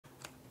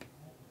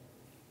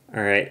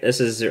Alright, this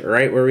is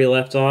right where we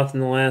left off in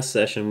the last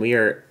session.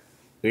 We're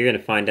gonna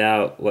find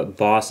out what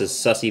Boss's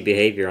sussy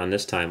behavior on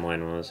this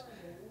timeline was.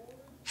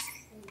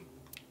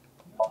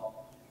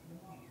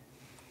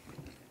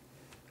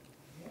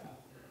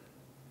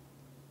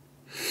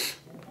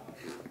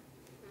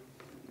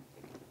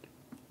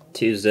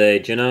 Tuesday,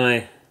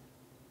 Janai.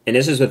 And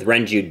this is with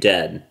Renju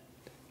dead,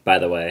 by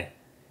the way.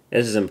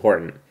 This is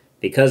important.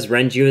 Because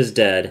Renju is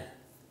dead,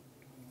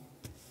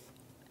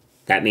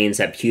 that means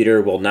that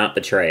Pewter will not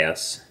betray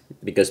us.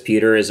 Because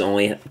Pewter is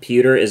only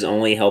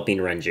helping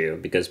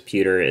Renju, because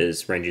Pewter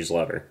is Renju's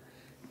lover.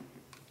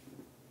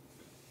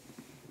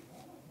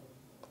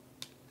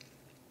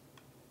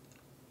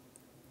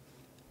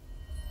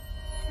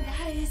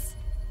 That is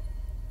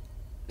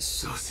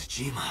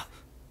Sosajima.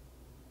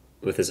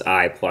 With his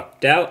eye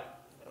plucked out.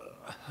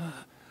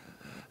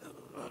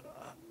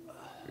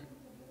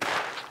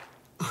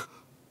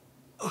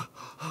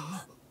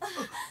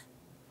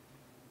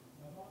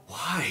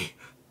 Why?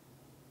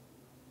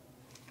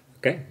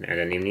 Okay, I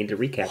don't even need to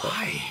recap it.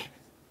 Why?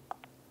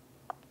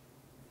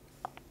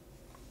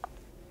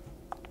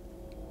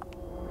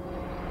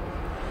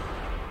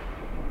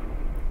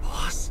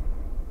 Boss?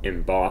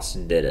 And Boss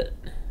did it.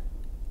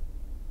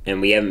 And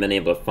we haven't been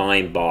able to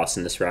find Boss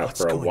in this route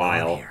What's for a going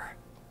while. on here?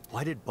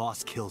 Why did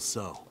Boss kill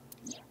So?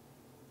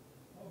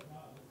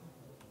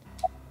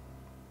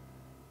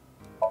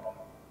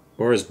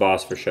 Where was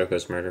Boss for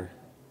Shoko's murder?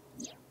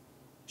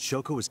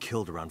 Shoko was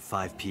killed around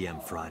 5 p.m.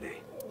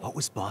 Friday. What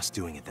was Boss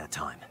doing at that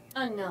time?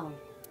 unknown.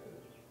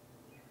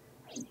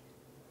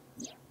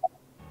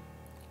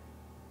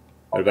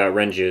 What about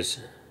Renju's?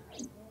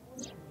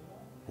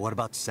 What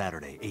about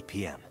Saturday, 8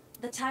 p.m.?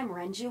 The time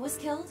Renju was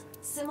killed,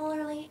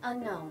 similarly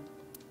unknown.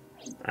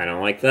 I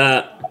don't like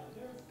that.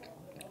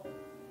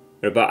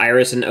 What about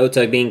Iris and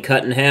Ota being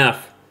cut in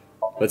half?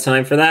 What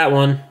time for that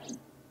one?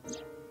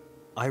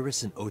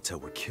 Iris and Ota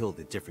were killed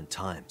at different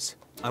times.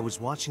 I was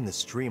watching the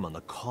stream on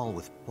the call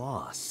with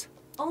Boss.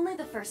 Only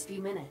the first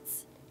few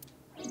minutes.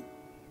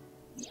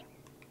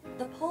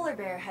 The polar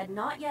bear had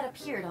not yet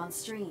appeared on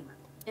stream.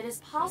 It is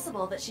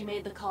possible that she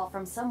made the call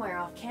from somewhere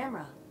off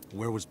camera.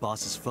 Where was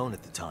Boss's phone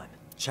at the time?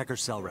 Check her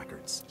cell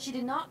records. She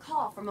did not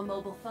call from a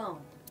mobile phone.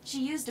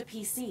 She used a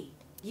PC.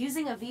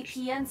 Using a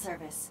VPN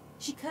service,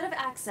 she could have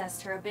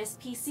accessed her Abyss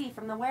PC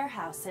from the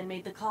warehouse and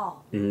made the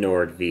call.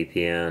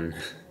 NordVPN.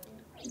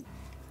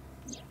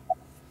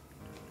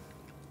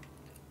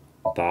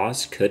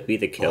 Boss could be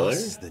the killer? Boss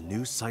is the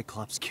new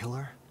Cyclops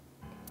killer?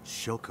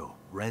 Shoko,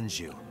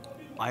 Renju,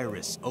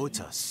 Iris,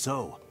 Ota,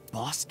 So.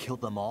 Boss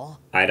killed them all?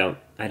 I don't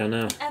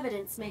know.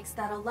 Evidence makes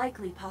that a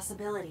likely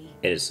possibility.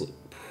 It is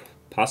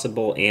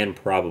possible and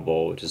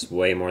probable, which is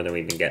way more than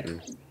we've been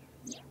getting.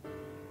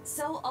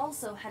 So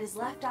also had his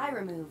left eye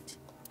removed,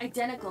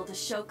 identical to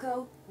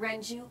Shoko,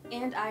 Renju,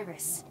 and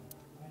Iris.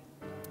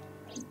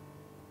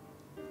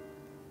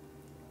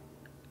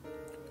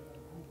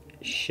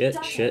 Shit,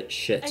 Doctor, shit,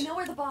 shit. I know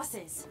where the boss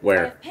is. Where?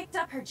 I have picked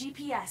up her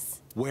GPS.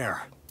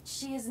 Where?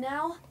 She is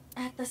now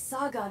at the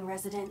Sagan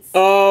residence.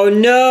 Oh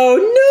no,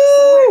 Somewhere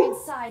no!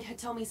 inside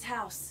Hitomi's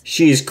house.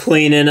 She's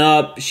cleaning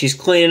up. She's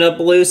cleaning up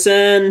loose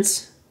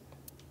ends.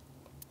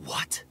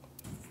 What?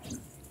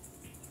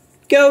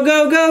 Go,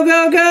 go, go,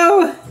 go,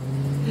 go!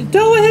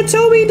 Don't let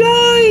Hitomi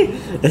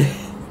die!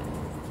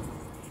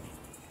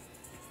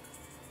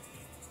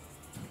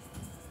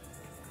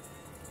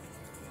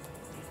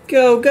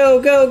 Go, go,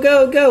 go,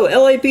 go, go!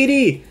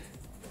 LAPD!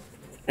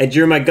 I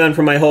drew my gun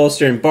from my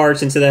holster and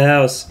barged into the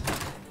house.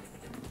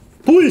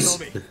 Police!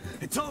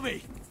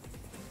 Hitomi!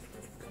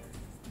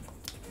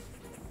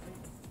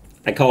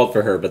 I called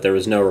for her, but there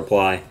was no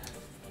reply.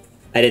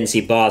 I didn't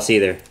see Boss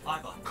either.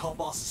 Iva, call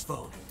Boss's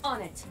phone.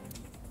 On it.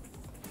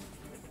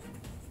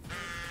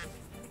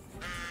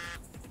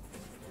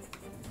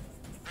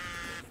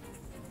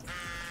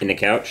 In the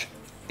couch.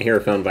 I hear her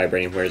phone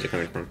vibrating. Where is it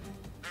coming from?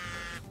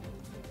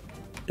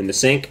 In the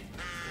sink.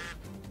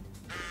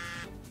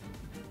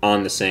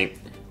 On the sink.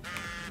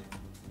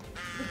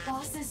 The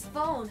boss's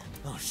phone.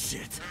 Oh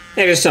shit.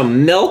 Hey, there's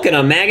some milk in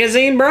a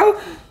magazine, bro?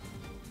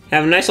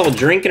 Have a nice little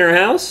drink in her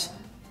house?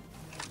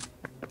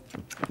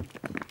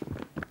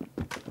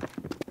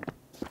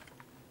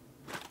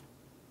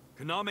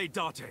 Kaname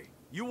Date,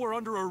 you were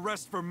under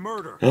arrest for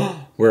murder.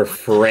 We're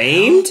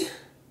framed?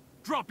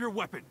 Drop your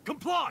weapon.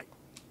 Comply.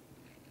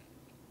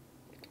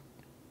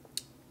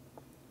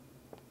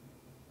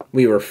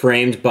 We were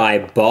framed by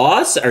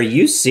Boss? Are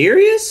you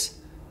serious?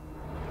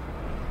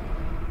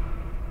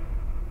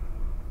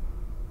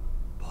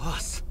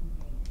 Boss?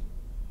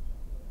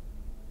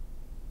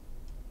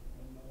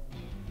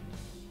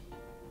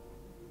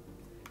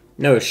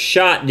 No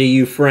shot do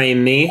you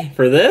frame me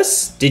for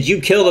this? Did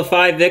you kill the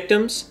 5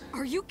 victims?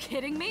 Are you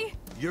kidding me?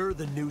 You're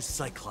the new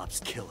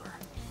Cyclops killer.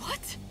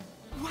 What?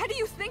 Why do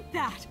you think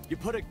that? You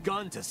put a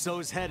gun to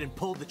So's head and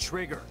pulled the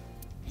trigger.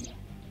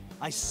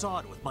 I saw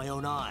it with my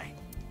own eye.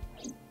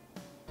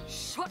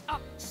 Shut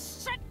up!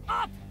 Shut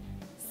up!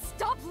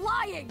 Stop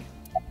lying!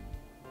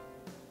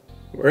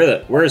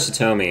 Where's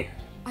Hitomi?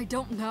 I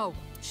don't know.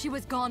 She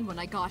was gone when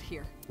I got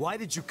here. Why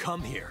did you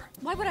come here?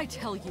 Why would I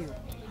tell you?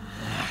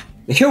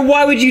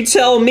 Why would you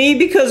tell me?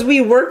 Because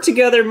we work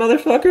together,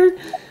 motherfucker.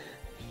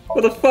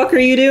 What the fuck are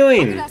you I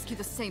doing? could ask you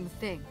the same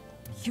thing.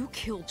 You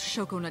killed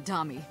Shoko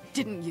Nadami,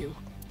 didn't you?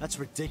 That's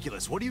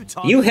ridiculous. What are you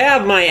talking You about?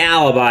 have my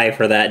alibi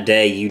for that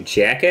day, you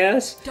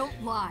jackass.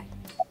 Don't lie.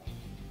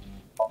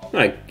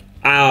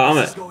 I'm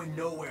This is a... going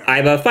nowhere.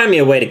 Iba, find me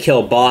a way to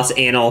kill Boss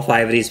and all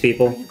 5 of these Are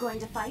people. you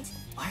going to fight?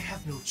 I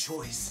have no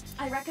choice.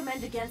 I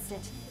recommend against it.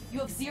 You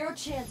have 0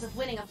 chance of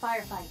winning a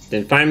firefight.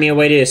 Then find me a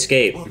way to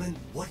escape. Well then,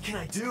 what can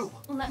I do?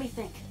 Let me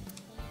think.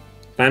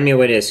 Find me a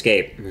way to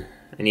escape.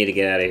 I need to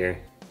get out of here.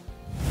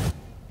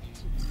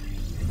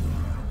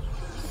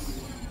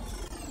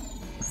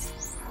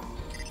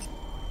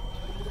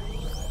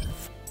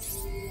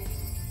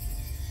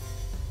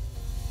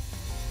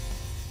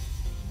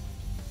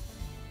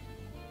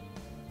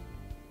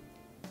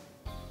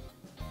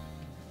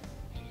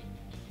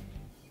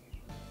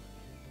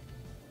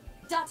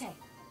 Date,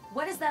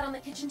 what is that on the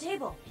kitchen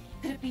table?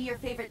 Could it be your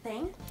favorite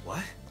thing?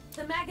 What?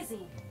 The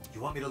magazine. You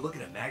want me to look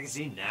at a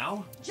magazine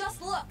now? Just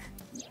look.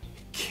 It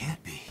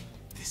can't be.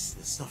 This is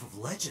the stuff of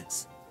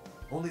legends.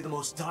 Only the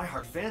most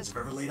diehard fans have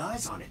ever laid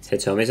eyes on it.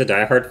 Hitomi's a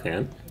diehard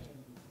fan.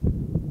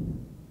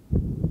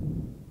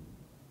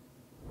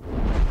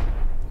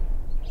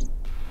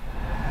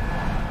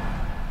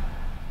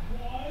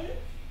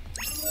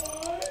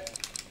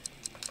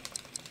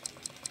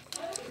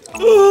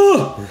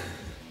 Ugh!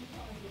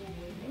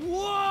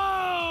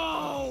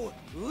 Whoa!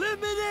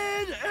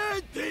 Limited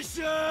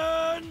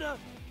edition!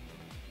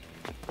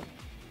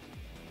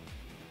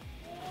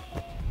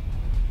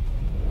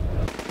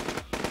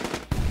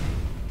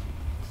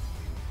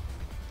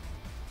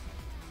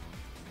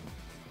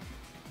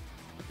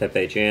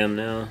 Pepe Jam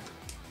now.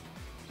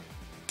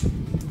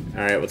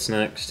 Alright, what's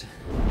next?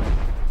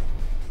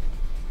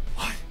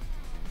 What?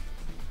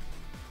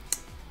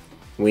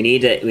 We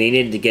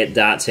needed to get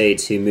Date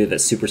to move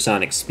at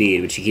supersonic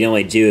speed, which he can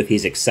only do if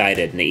he's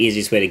excited, and the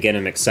easiest way to get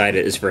him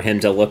excited is for him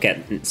to look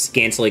at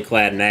scantily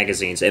clad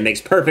magazines. It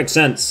makes perfect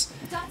sense.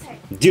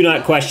 Date. Do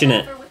not question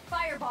it. Over with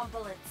firebomb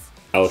bullets.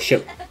 Oh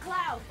shit. Shoot at the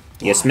cloud.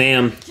 Yes,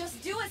 ma'am.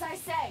 Just do as I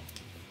say.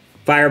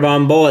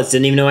 Firebomb bullets.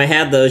 Didn't even know I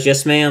had those.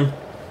 Yes, ma'am.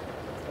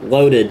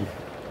 Loaded.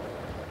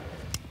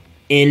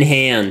 In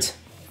hand.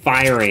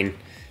 Firing.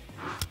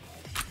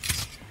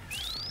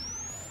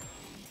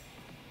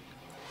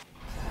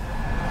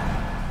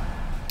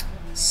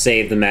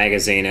 Save the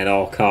magazine at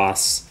all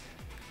costs.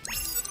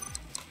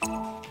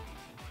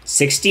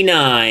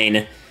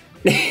 69.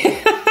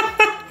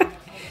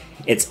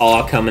 It's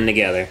all coming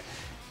together.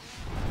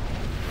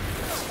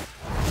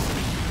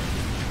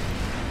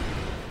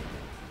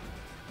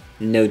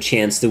 No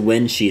chance to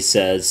win, she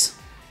says.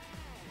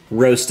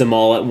 Roast them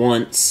all at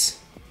once.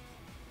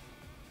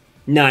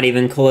 Not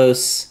even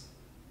close.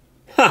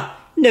 Ha!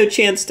 No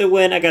chance to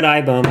win. I got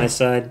Iba on my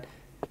side.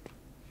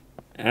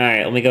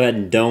 Alright, let me go ahead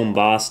and dome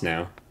Boss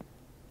now.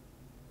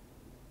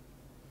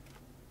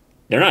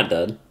 They're not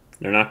dead.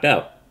 They're knocked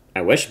out.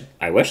 I wish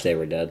they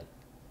were dead.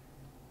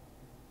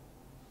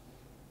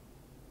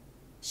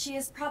 She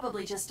is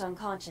probably just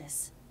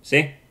unconscious.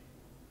 See?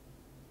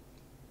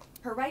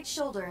 Her right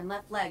shoulder and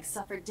left leg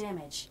suffered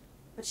damage,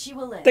 but she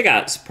will live. They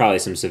got probably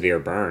some severe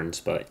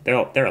burns, but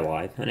they're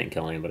alive. I didn't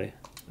kill anybody.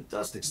 A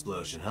dust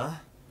explosion, huh?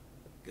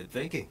 Good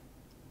thinking.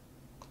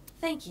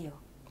 Thank you.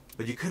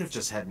 But you could have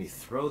just had me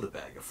throw the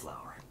bag of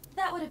flour.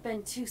 That would have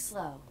been too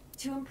slow.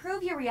 To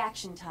improve your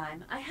reaction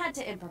time, I had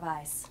to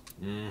improvise.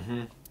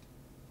 Mm-hmm.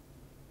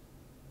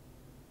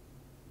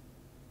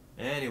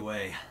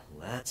 Anyway,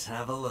 let's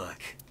have a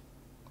look.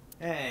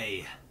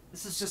 Hey,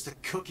 this is just a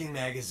cooking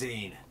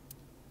magazine.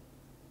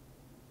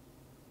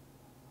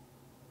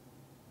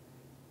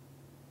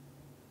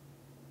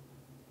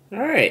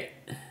 Alright.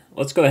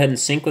 Let's go ahead and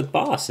sync with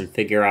Boss and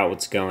figure out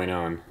what's going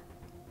on.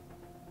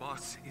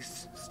 Boss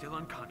is still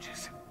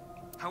unconscious.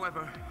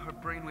 However, her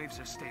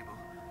brainwaves are stable.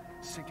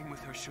 Syncing with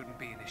her shouldn't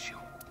be an issue.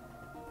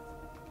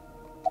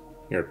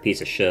 You're a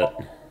piece of shit.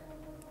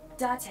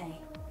 Date,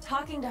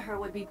 talking to her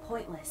would be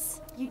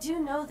pointless. You do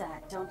know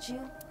that, don't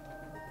you?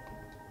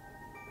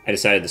 I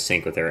decided to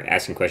sync with her.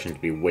 Asking questions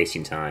would be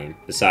wasting time.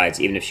 Besides,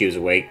 even if she was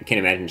awake, I can't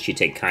imagine she'd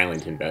take kindly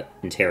to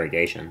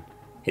interrogation.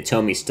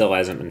 Hitomi still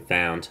hasn't been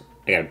found.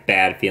 I got a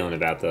bad feeling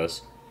about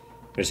this.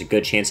 There's a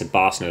good chance that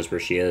Boss knows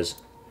where she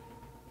is.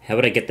 How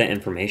would I get that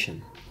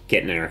information?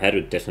 Getting in her head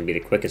would definitely be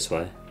the quickest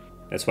way.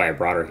 That's why I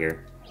brought her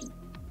here.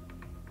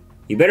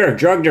 You better have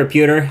drugged her,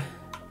 Pewter.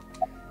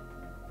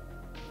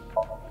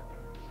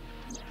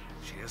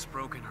 She has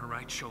broken her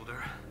right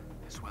shoulder,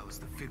 as well as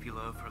the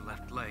fibula of her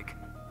left leg.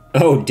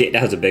 Oh,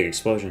 that was a big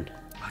explosion.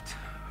 But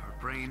her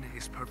brain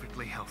is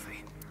perfectly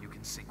healthy. You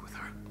can sync with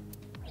her.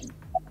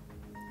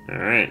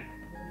 Alright.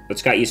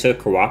 What's got you so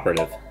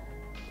cooperative?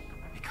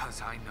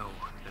 Because I know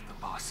that the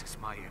boss is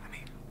my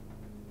enemy.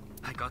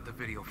 I got the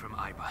video from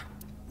Iba.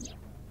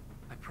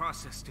 I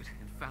processed it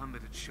and found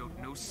that it showed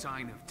no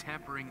sign of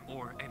tampering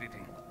or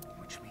editing,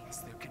 which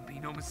means there can be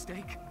no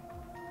mistake.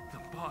 The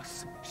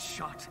boss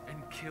shot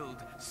and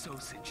killed So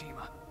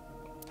Sejima.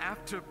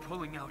 after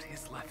pulling out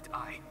his left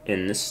eye.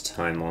 In this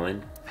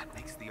timeline. That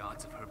makes the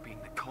odds of her being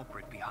the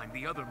culprit behind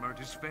the other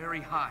murders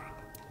very high.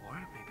 Or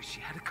maybe she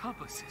had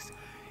accomplices.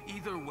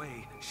 Either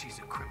way, she's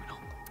a criminal.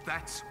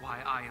 That's why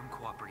I am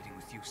cooperating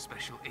with you,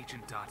 Special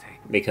Agent Date.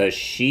 Because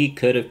she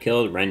could have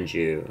killed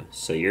Renju,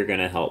 so you're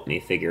gonna help me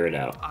figure it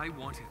out. I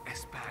want it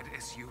as bad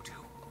as you do.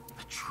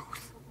 The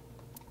truth.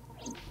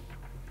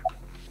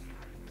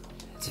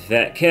 It's a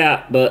fat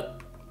cat,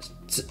 but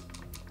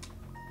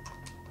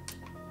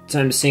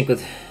time to sync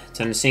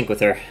with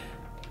her.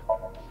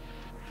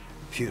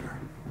 Computer,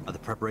 are the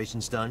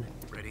preparations done?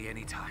 Ready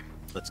anytime.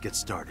 Let's get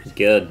started.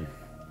 Good.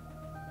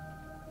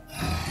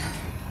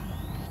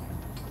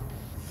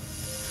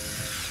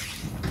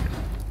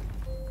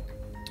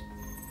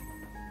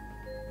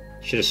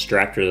 Should have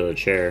strapped her to the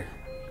chair.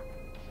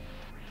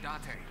 Date.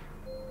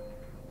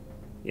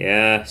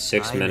 Yeah,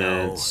 6 I know.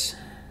 minutes.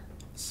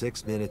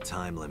 6-minute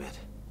time limit.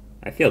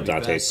 I feel Be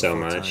back Date so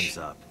before much. time's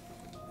up.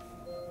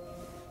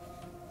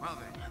 Well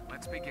then,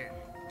 let's begin.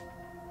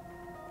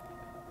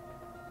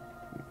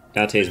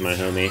 Date's my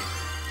homie.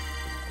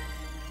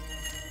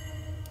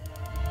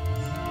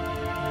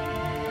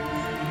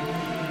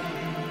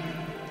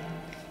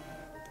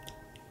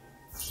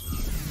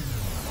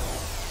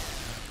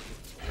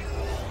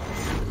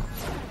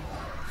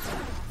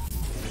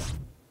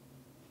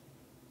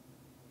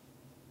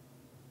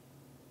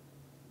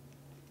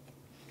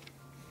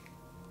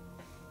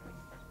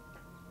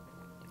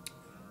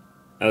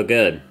 Oh,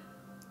 good.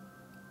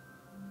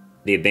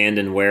 The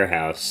abandoned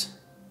warehouse.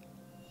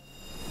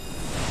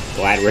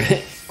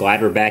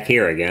 Glad we're back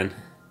here again.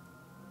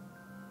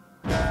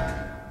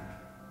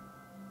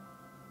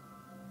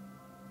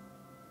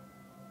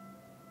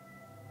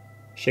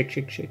 Shake,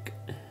 shake, shake.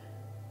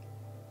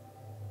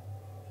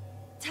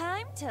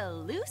 Time to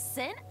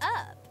loosen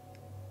up.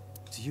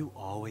 Do you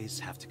always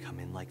have to come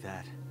in like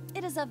that?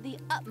 It is of the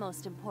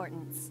utmost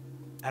importance.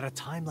 At a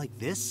time like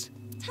this?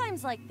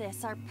 Times like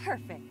this are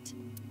perfect.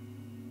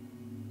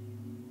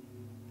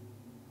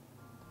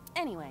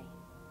 Anyway,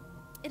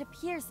 it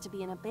appears to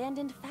be an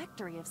abandoned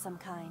factory of some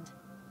kind.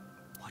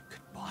 What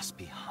could Boss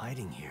be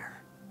hiding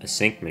here? A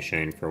sync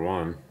machine, for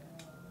one.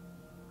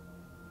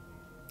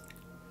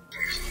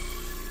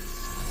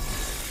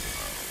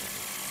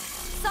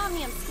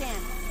 Somnium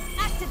scan.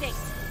 Activate.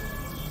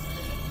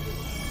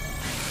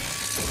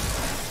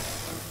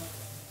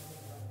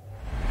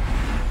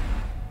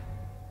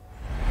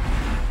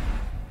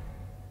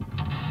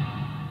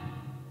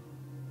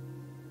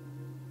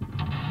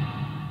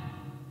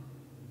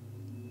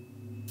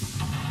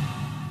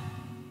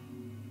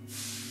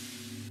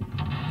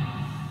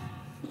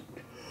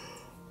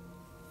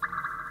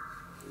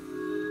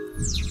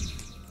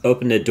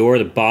 Open the door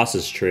to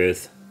Boss's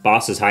truth.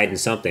 Boss is hiding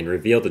something.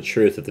 Reveal the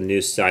truth of the new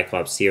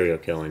Cyclops serial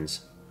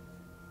killings.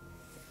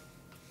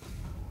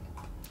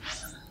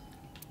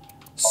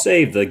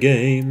 Save the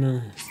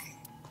game.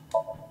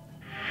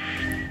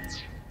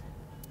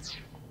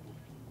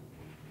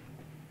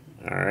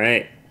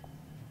 Alright.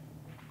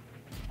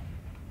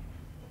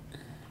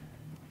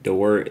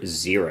 Door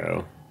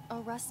 0. A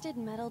rusted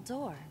metal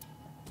door.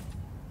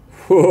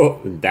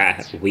 Whoa,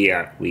 that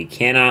we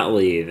cannot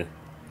leave.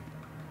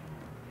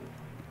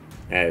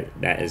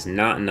 That is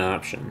not an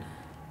option.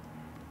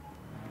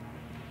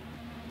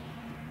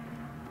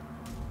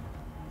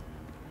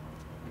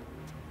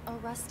 A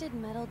rusted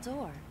metal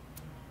door.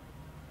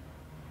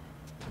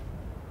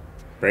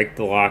 Break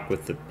the lock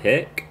with the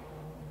pick.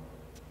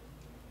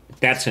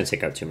 That's gonna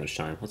take up too much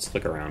time. Let's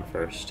look around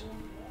first.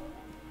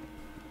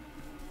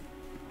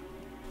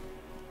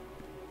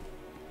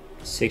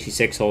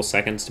 66 whole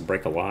seconds to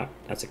break a lock?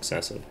 That's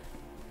excessive.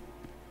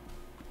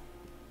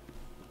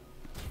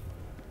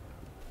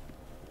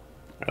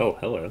 Oh,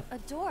 hello. A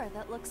door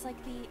that looks like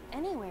the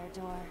anywhere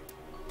door.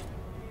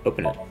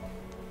 Open it.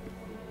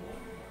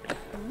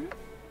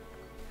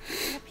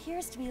 It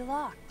appears to be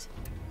locked.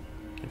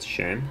 That's a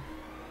shame.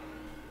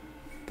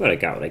 But I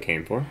got what I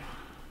came for.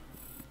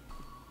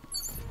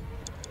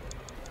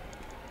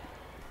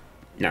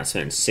 Now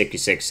spend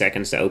 66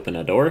 seconds to open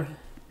a door.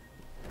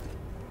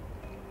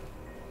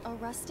 A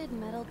rusted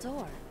metal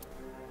door.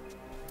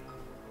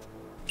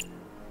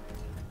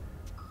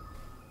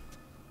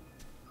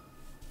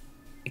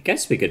 I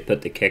guess we could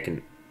put the pick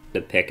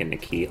in the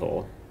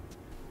keyhole.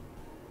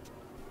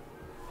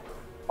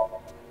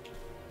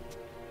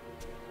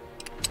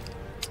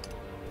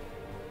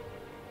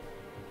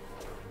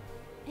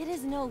 It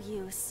is no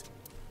use.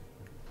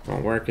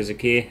 Won't work as a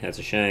key. That's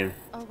a shame.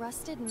 A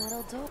rusted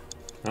metal door.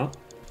 Oh.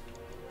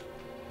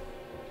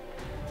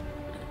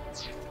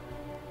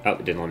 Oh,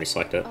 it didn't let me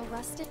select it. A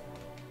rusted.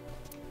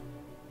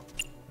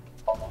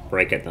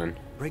 Break it then.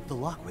 Break the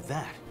lock with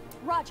that.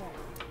 Roger.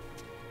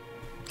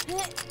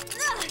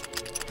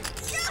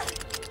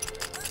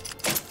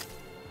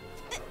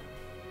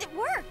 It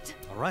worked.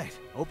 All right,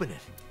 open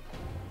it.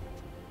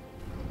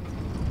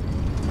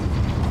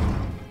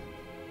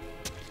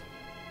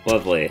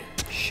 Lovely.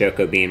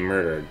 Shoko being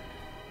murdered.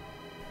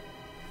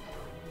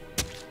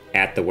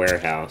 At the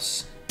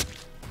warehouse.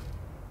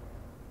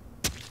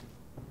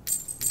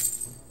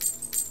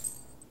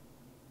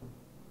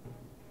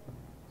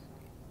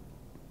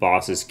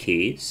 boss's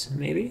keys,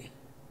 maybe?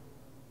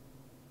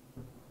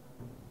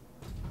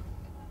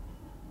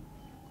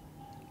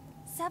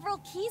 Several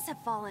keys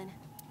have fallen.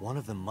 One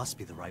of them must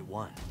be the right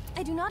one.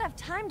 I do not have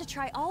time to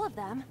try all of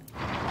them.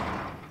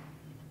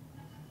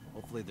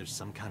 Hopefully there's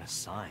some kind of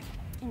sign.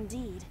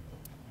 Indeed.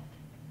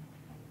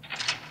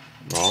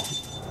 Well,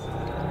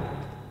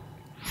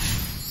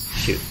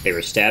 shoot, they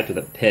were stabbed with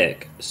a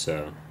pick,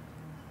 so...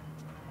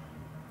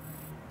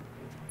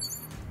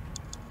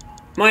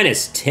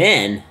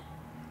 -10?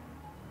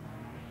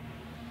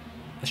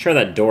 Let's try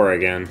that door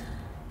again.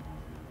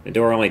 The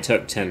door only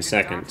took 10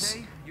 seconds.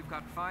 Dante, you've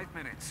got 5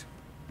 minutes.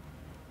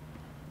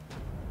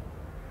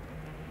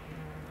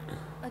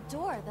 A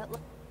door that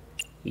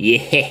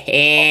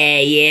Yeah,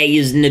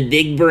 using the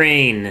big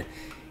brain.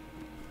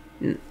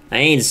 I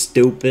ain't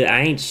stupid.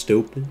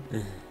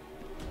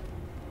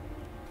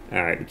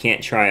 Alright, we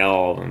can't try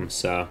all of them,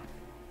 so...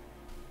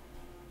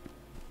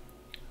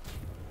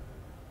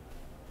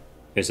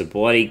 There's a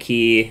bloody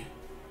key.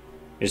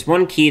 There's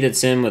one key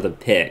that's in with a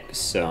pick,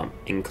 so I'm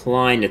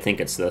inclined to think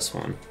it's this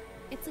one.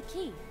 It's a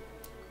key.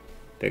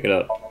 Pick it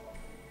up.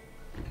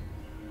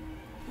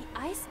 The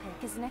ice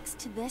pick is next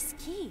to this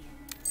key.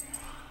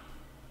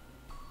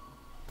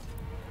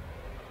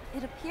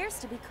 It appears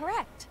to be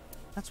correct.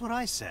 That's what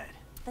I said.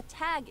 The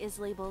tag is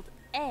labeled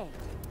A.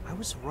 I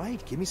was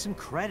right. Give me some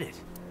credit.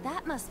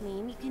 That must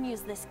mean you can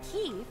use this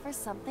key for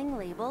something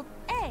labeled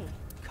A.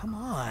 Come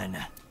on.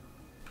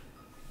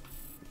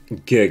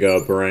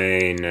 Giga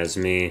brain as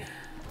me.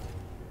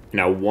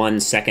 Now 1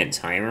 second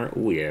timer.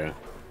 Ooh yeah.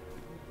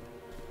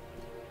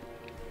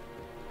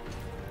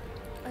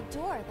 A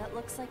door that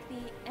looks like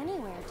the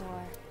anywhere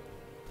door.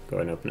 Go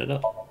ahead and open it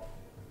up.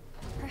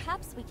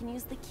 Perhaps we can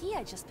use the key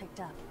I just picked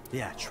up.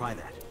 Yeah, try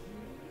that.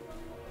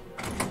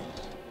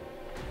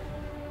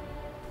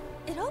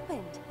 It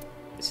opened.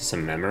 Is this a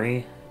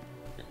memory?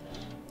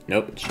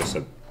 Nope, it's just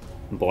a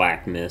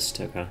black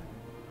mist. Okay.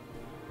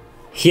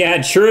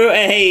 Yeah, true.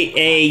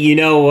 Hey, you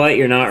know what?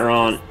 You're not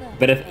wrong.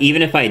 But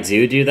even if I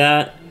do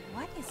that,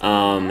 What is going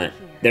on here?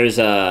 there's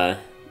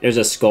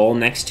a skull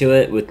next to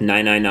it with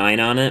 999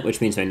 on it,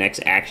 which means my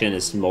next action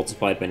is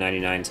multiplied by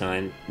 99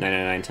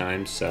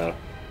 times. So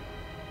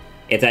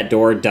if that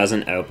door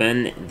doesn't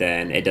open,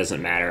 then it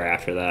doesn't matter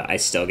after that. I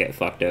still get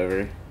fucked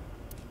over.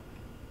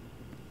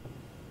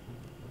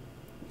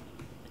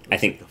 I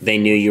think they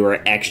knew you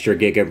were extra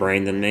giga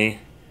brain than me.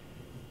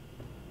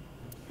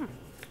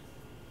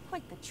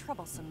 Quite the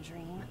troublesome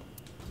dream.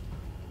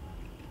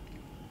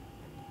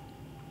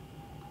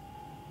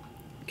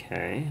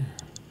 Okay.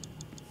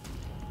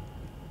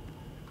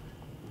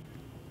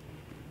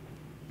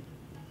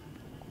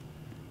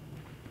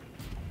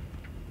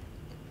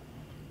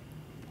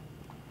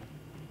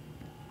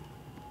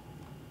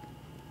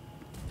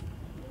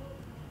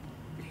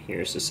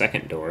 Here's the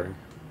second door.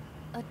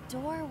 A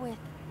door with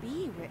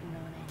B written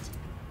on it.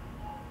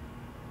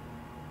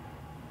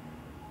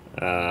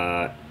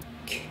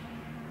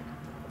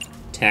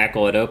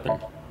 Tackle it open.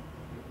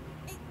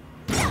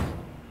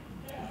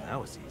 That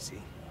was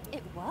easy.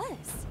 It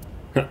was.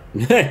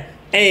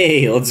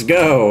 Hey, let's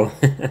go.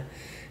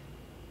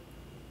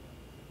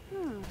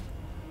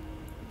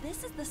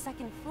 This is the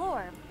second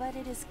floor, but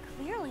it is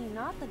clearly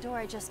not the door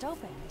I just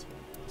opened.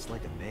 It's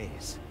like a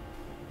maze.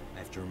 I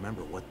have to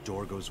remember what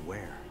door goes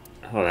where.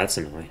 Oh, that's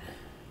annoying.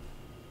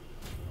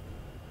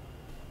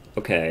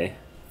 Okay,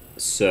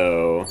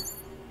 so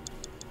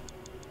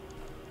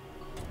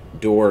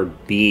door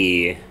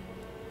B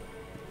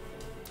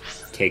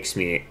takes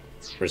me.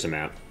 Where's the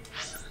map?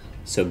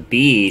 So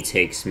B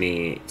takes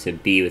me to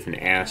B with an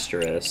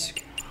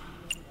asterisk.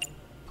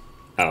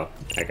 Oh,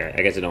 okay.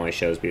 I guess it only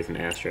shows B with an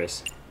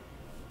asterisk.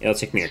 It'll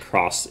take me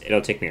across.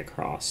 It'll take me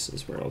across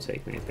is where it'll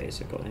take me,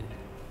 basically.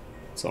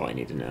 That's all I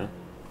need to know.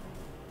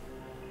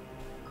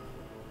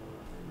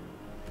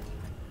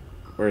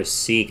 Where is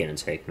C gonna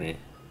take me?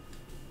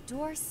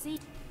 Door C.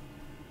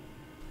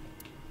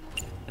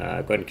 Go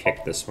ahead and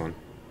kick this one.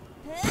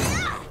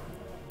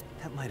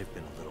 That might have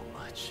been a little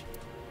much.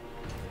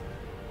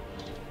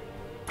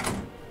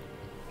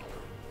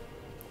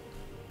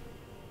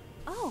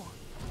 Oh,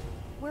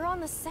 we're on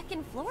the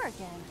second floor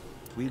again.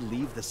 We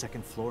leave the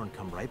second floor and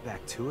come right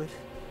back to it?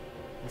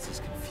 This is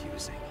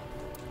confusing.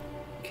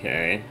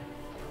 Okay.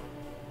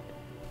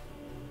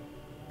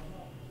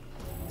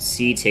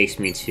 C takes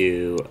me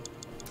to...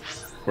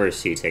 Where does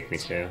C take me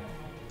to?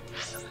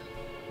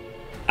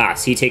 Ah,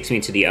 C takes me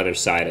to the other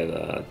side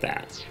of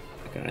that.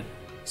 Okay.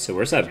 So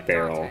where's that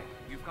barrel?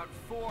 You've got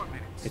 4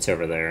 minutes. It's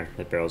over there.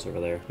 The barrel's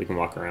over there. We can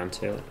walk around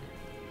to it.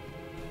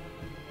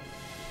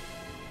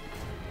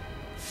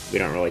 We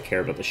don't really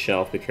care about the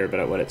shelf. We care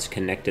about what it's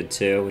connected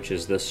to, which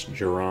is this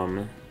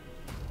drum.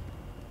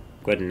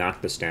 Go ahead and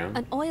knock this down.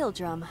 An oil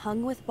drum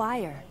hung with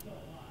wire.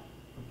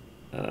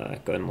 Go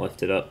ahead and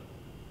lift it up.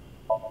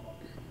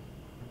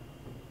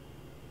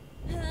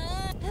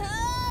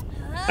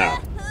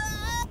 Oh.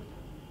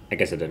 I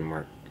guess it didn't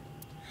work.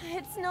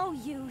 It's no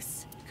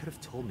use. You could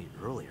have told me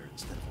earlier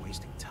instead of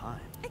wasting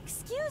time.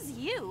 Excuse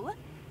you?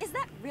 Is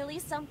that really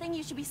something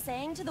you should be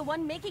saying to the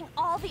one making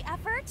all the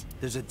effort?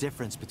 There's a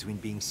difference between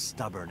being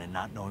stubborn and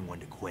not knowing when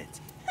to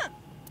quit.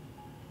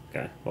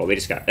 Okay, well, we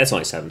just got... That's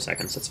only 7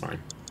 seconds, that's fine.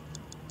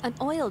 An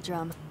oil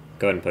drum.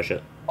 Go ahead and push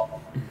it.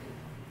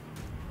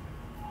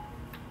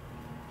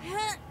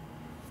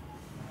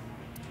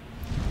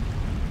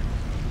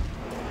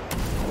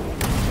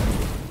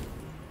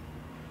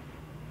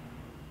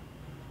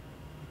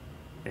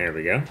 There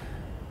we go.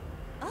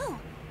 Oh,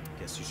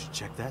 Guess you should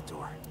check that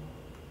door.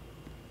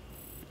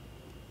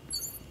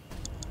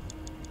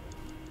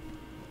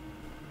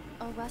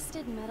 a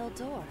rusted metal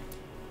door.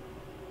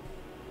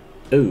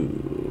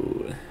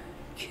 Ooh.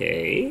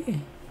 Okay.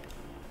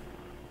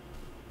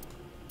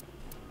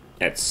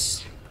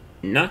 That's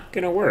not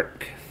gonna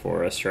work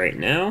for us right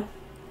now.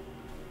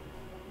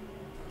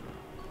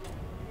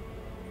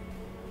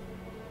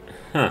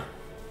 Huh.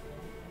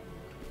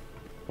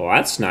 Well,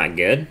 that's not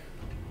good.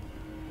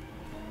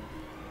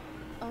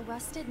 A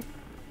rusted...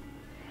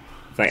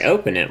 If I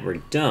open it, we're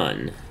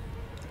done.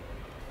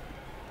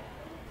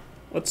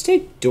 Let's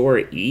take door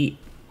E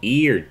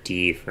or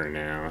D for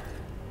now.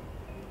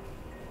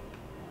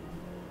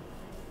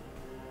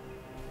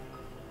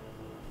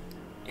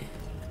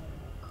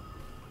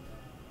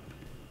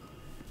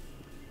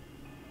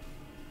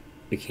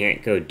 We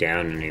can't go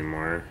down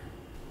anymore.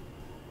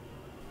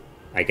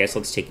 I guess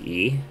let's take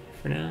E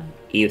for now.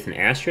 E with an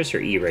asterisk or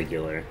E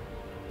regular?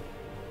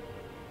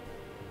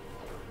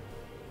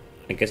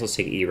 I guess let's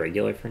take E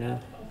regular for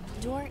now.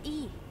 Door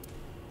E.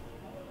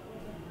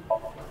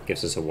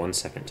 Gives us a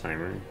 1-second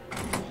timer.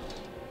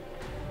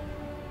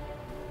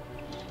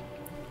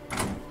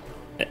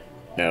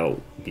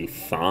 That'll be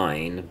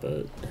fine,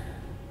 but...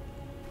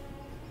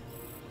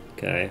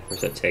 Okay,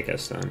 where's that take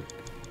us then?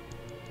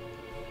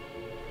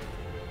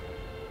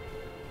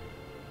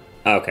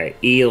 Okay,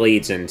 E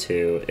leads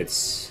into...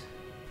 It's...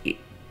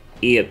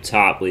 E up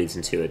top leads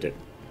into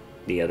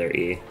the other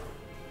E.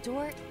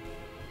 Door...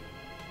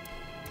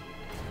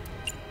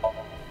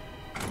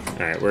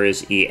 Alright, where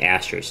does E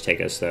asterisk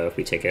take us, though, if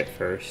we take it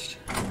first?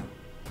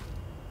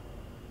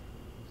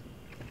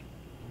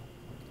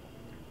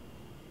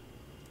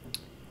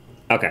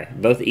 Okay,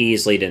 both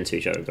E's lead into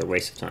each other. They're a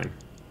waste of time.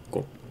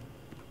 Cool.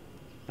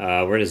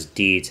 Where does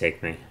D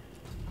take me?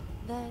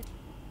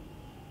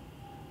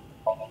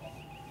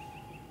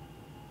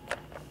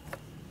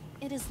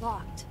 It is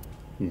locked.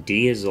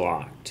 D is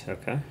locked.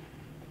 Okay.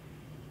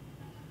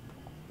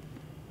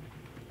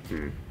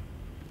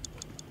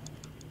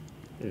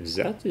 If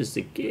that is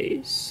the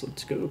case,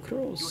 let's go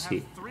across You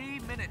here. have 3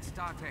 minutes,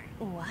 Dante.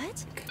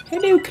 What?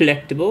 Hello,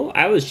 collectible.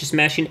 I was just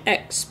mashing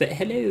X, but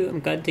hello,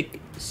 I'm glad to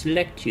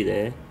select you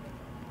there.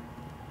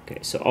 Okay,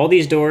 so all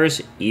these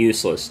doors,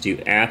 useless.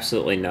 Do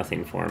absolutely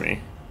nothing for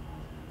me.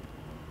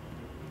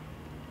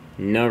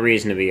 No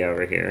reason to be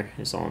over here,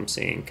 is all I'm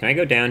seeing. Can I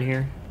go down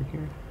here?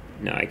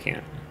 No, I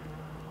can't.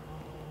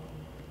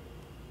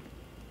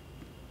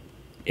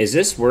 Is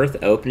this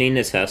worth opening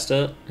to test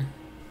it?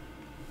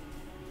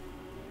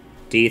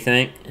 Do you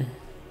think?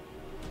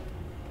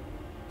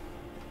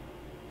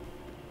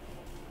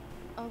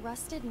 A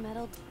rusted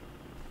metal...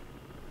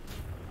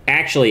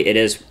 Actually, it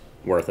is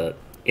worth it.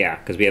 Yeah,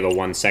 because we have a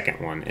 1-second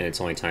one, and it's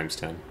only times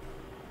 10.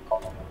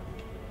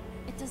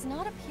 It does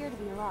not appear to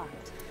be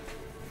locked.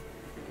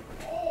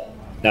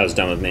 That was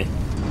dumb of me.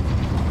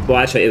 Well,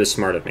 actually, it was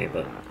smart of me,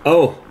 but...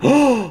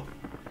 Oh!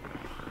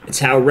 It's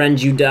how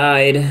Renju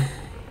died.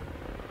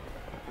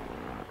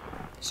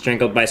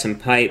 Strangled by some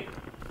pipe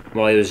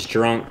while he was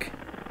drunk.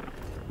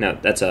 No,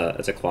 that's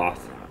a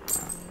cloth.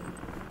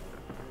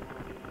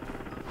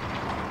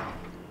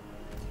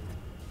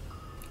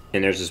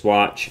 And there's his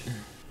watch.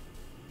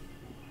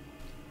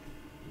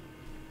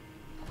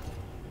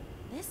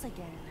 This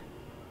again.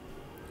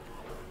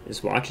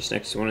 His watch is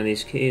next to one of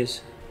these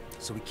keys.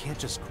 So we can't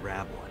just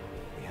grab one.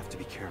 We have to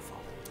be careful.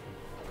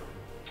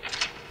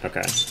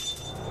 Okay.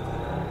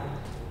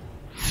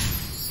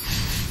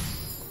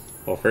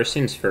 Well, first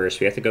things first,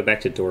 we have to go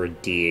back to door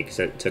D, because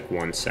it took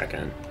 1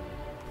 second.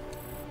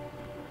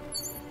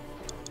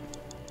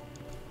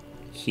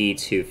 Key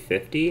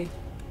 250? I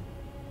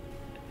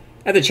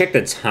have to check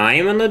the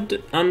time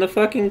on the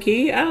fucking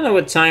key? I don't know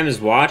what time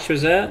his watch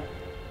was at.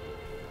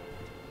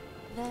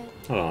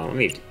 Hold on, let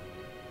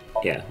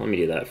me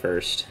do that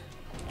first.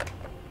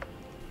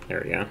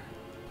 There we go.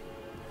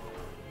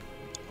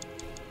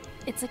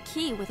 It's a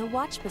key with a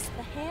watch beside.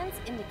 The hands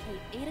indicate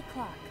 8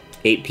 o'clock.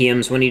 8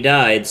 p.m.'s when he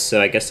died, so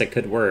I guess that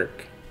could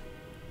work.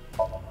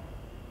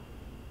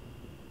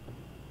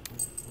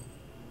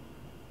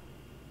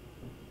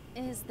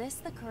 Is this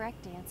the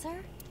correct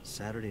answer?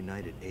 Saturday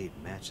night at 8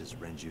 matches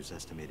Renju's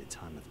estimated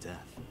time of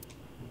death.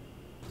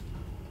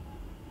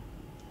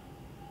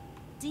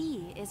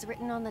 D is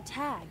written on the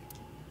tag.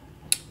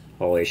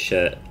 Holy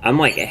shit. I'm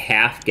like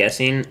half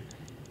guessing,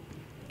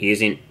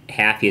 using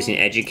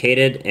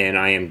educated, and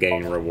I am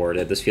getting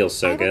rewarded. This feels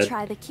so I will good.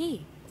 try the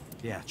key.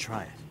 Yeah,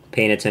 try it.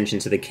 Paying attention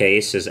to the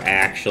case is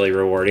actually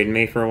rewarding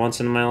me for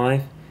once in my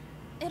life.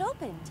 It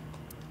opened.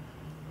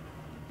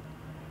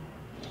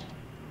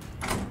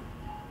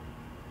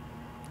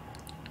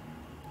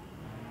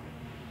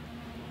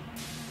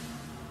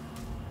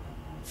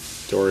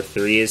 Door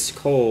 3 is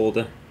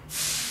cold.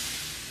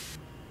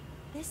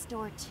 This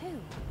door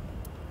too.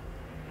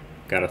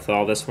 Gotta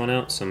thaw this one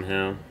out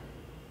somehow.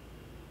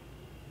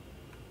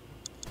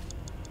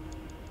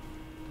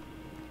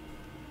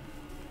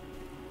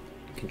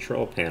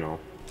 Control panel.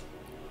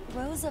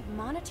 Rows of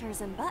monitors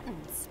and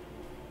buttons.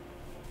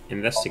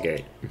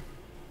 Investigate.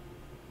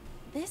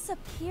 This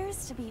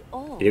appears to be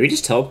old. Did we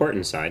just teleport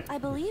inside? I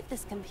believe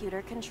this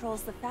computer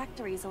controls the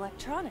factory's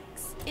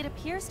electronics. It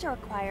appears to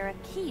require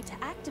a key to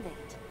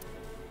activate.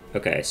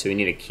 Okay, so we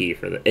need a key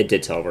for the... It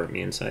did teleport me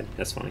inside.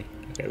 That's funny.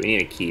 Okay, we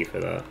need a key for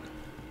that.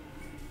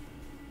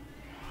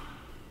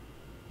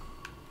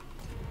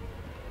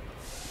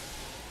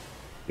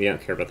 We don't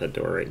care about that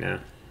door right now.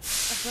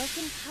 A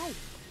broken pipe.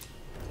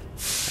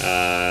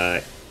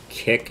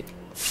 Kick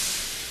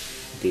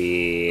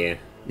the...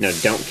 No,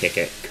 don't kick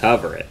it.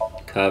 Cover it.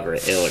 Cover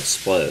it. It'll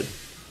explode.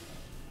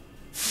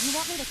 You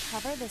want me to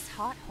cover this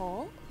hot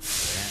hole?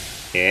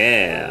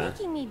 Yeah. You're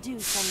making me do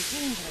some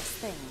dangerous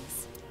things.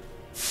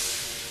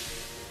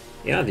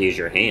 You don't have to use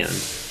your hand.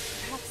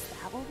 Perhaps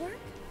that will work?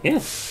 Yeah,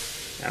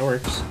 that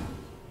works.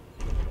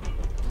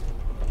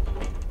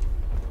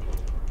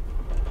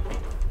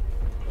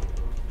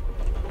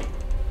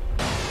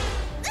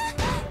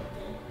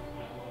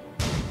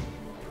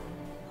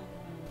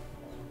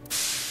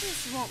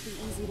 This won't be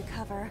easy to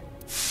cover.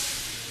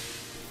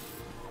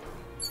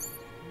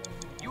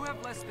 You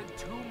have less than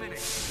 2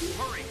 minutes.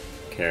 Hurry.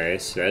 Okay,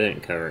 so I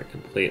didn't cover it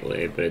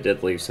completely, but it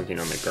did leave something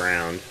on the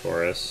ground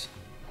for us.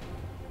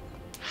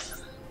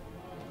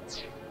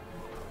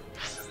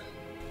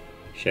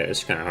 Shit,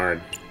 it's kind of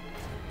hard.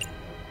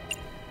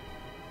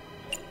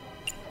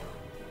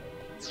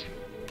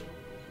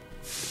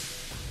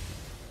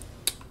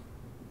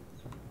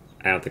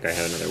 I don't think I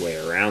have another way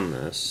around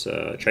this,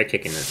 so try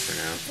kicking this for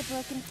now. The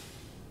broken...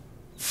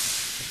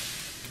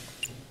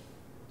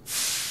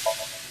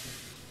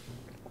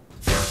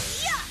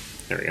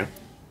 There we go.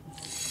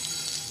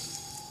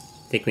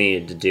 I think we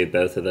needed to do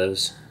both of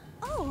those.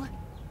 Oh!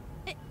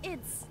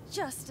 It's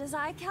just as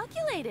I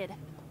calculated.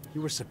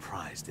 You were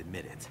surprised,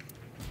 admit it.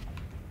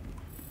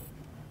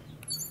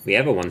 We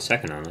have a 1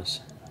 second on us.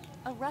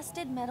 A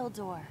rusted metal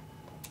door.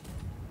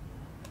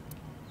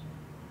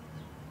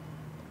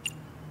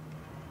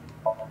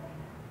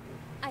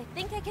 I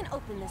think I can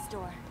open this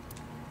door.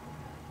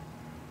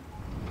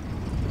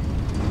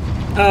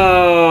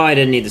 Oh, I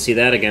didn't need to see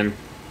that again.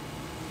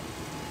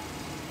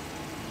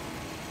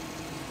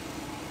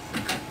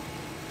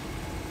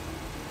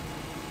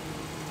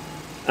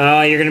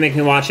 Oh, you're gonna make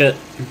me watch it.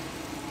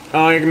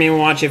 Oh, you're gonna make me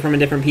watch it from a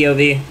different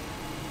POV.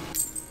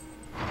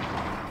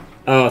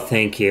 Oh,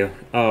 thank you.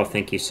 Oh,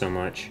 thank you so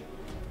much.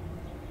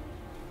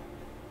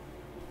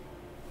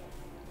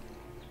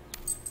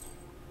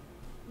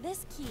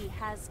 This key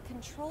has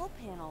control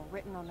panel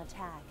written on the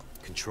tag.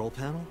 Control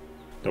panel?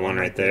 The one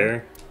right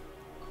there.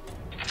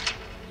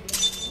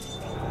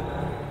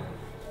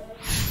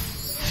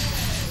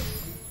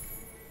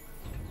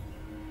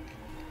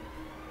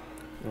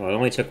 Well, it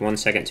only took 1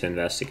 second to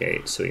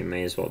investigate, so we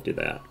may as well do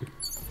that.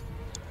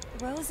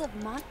 Rows of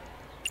mon...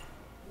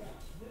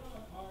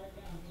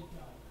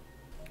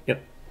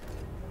 Yep.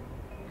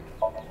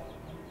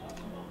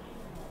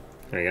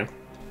 There you go.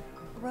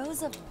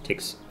 Rows of...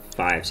 Takes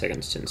 5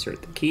 seconds to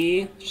insert the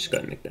key. Just go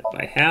ahead and make that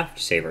by half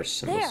to save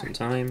ourselves There. some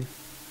time.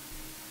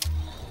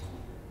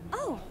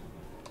 Oh!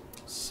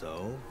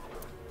 So?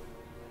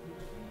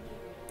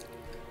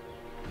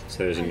 So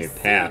there's a I new see.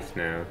 path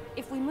now.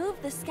 If we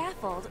move the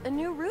scaffold, a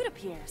new route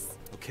appears.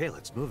 Okay,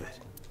 let's move it.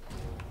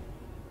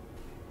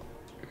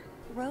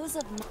 Rows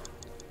of...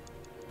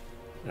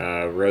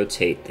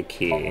 Rotate the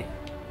key.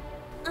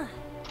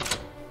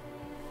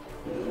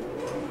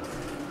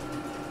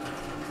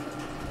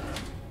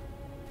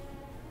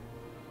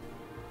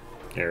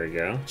 There we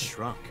go. It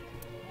shrunk.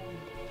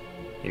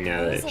 And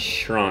now that it's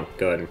shrunk,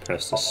 go ahead and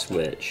press the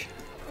switch.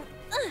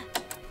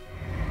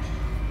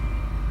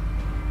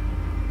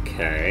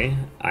 Okay,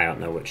 I don't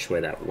know which way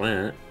that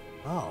went.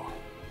 Oh.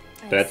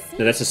 But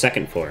no, that's the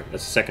second floor.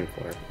 That's the second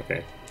floor.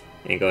 Okay.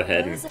 And go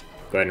ahead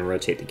and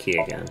rotate the key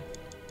again.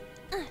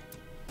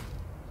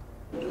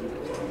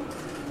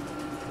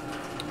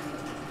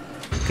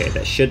 Okay,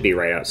 that should be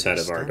right outside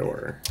of our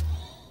door.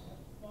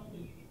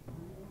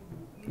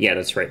 Yeah,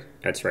 that's right.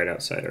 That's right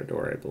outside our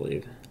door, I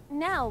believe.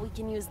 Now we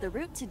can use the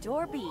route to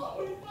door B.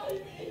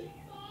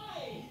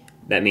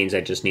 That means I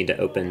just need to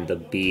open the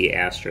B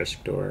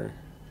asterisk door.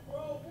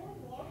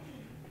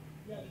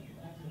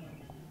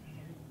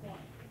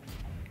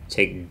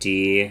 Take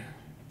D.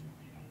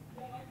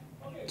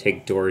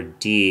 Take door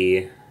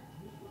D.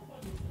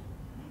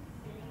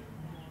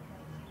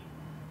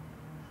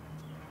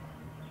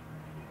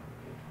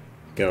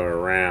 Go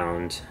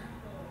around.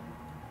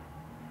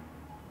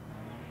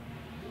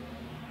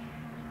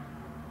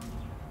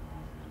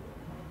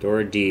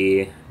 Door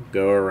D,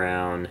 go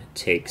around,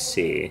 take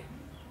C.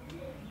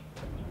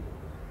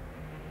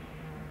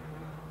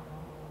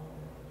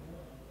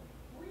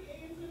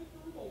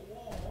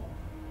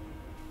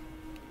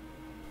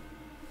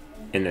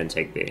 And then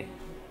take B.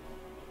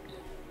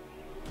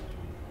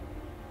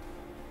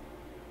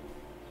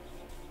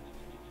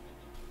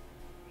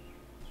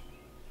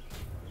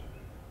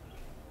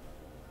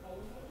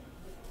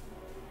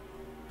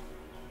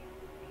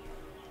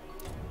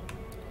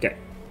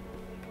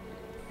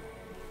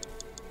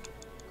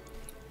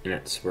 And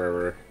that's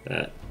where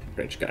that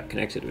bridge got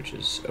connected, which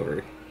is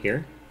over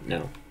here.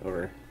 No,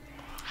 over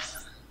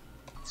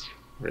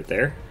right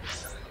there.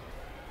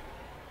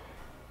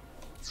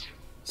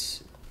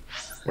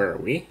 Where are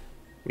we?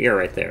 We are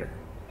right there.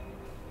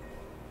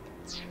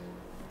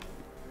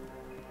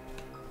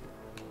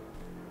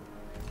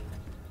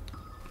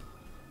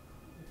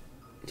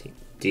 Take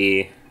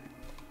D.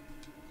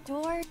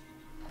 Door.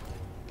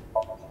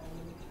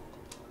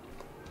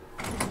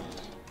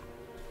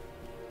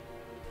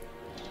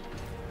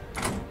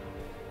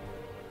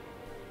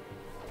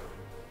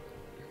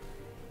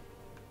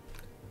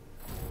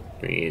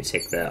 We need to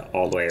take that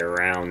all the way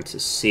around to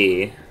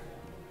C.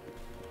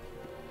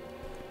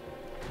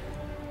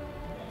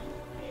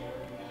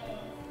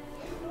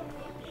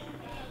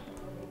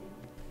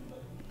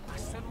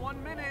 Less than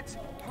 1 minute.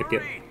 Yep,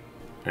 yep. Hurry.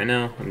 I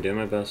know, I'm doing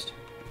my best.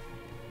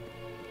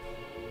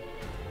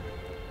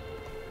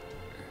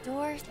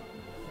 Door.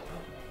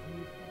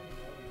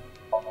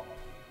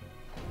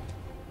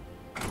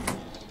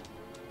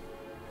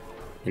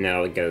 And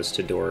now it goes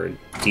to door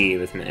D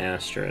with an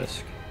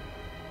asterisk.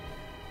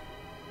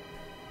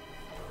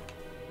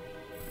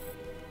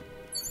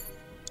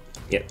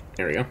 Yep,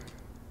 there we go.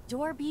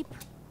 Door beep.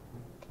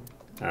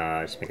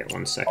 Just make it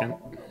 1 second.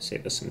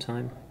 Save us some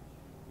time.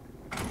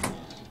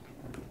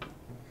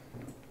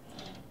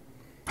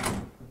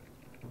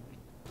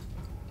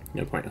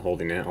 No point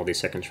holding it. All these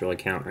seconds really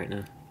count right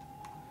now.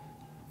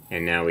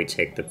 And now we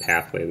take the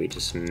pathway we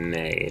just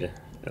made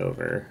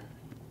over.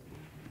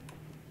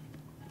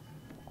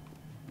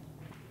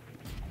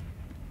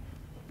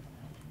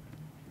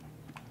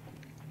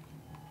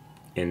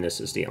 And this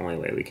is the only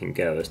way we can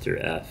go is through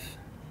F.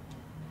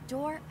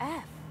 Door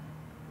F.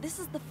 This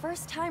is the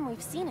first time we've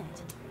seen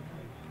it.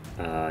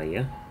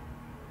 Yeah.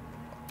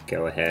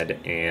 Go ahead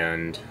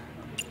and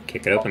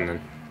kick it open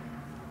then.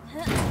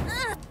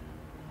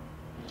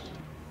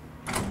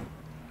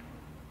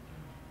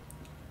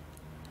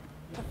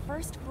 The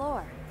first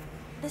floor.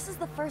 This is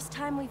the first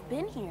time we've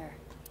been here.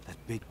 That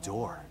big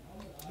door.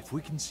 If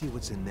we can see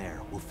what's in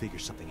there, we'll figure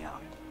something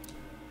out.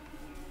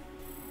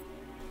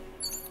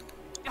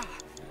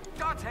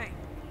 Dante,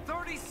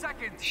 30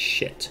 seconds.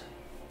 Shit.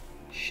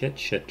 Shit,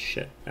 shit,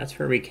 shit. That's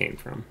where we came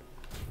from.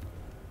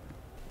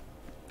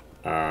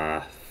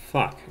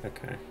 Fuck.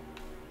 Okay.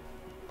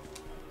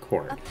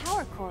 Cord. A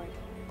power cord.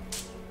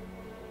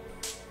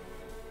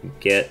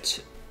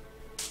 Get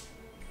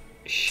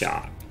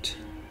shocked.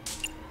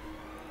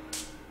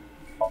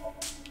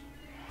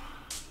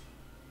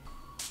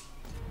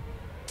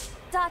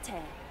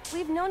 Date,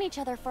 we've known each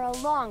other for a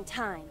long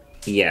time.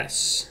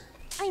 Yes.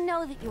 I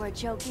know that you are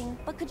joking,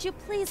 but could you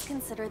please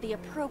consider the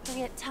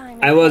appropriate time?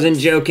 I wasn't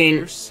joking.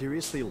 You're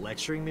seriously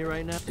lecturing me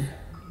right now?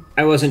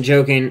 I wasn't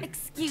joking.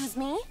 Excuse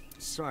me?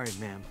 Sorry,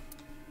 ma'am.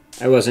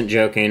 I wasn't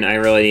joking. I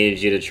really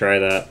needed you to try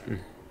that.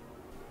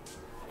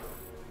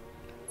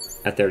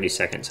 A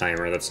 30-second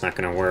timer. That's not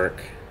gonna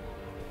work.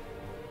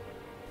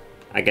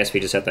 I guess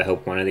we just have to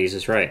hope one of these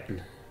is right.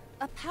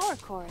 A power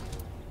cord.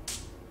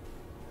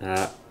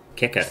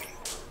 Kick it.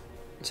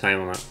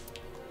 Time on that.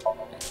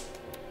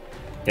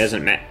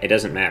 It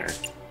doesn't matter.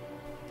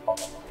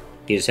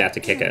 You just have to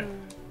kick it.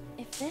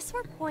 If this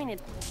were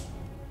pointed...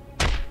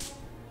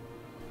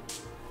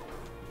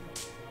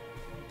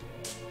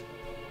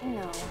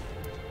 No.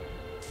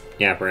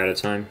 Yeah, we're out of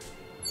time.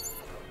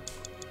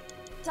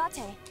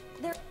 Date,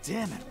 there...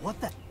 Damn it, what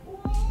the...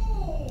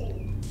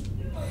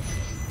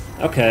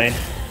 Okay.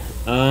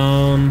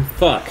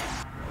 Fuck.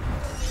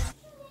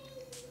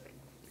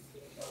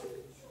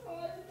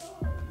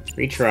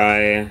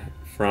 Retry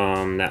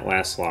from that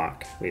last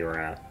lock we were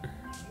at.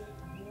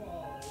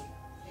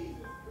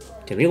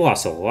 Dude, we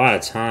lost a lot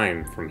of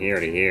time from here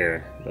to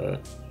here,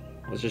 but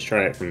let's just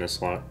try it from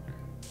this lock.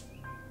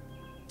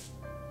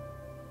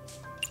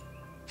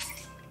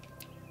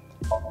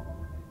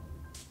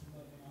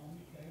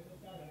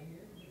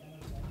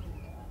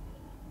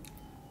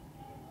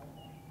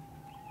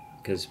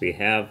 Because we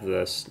have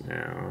this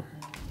now.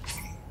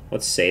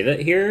 Let's save it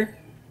here.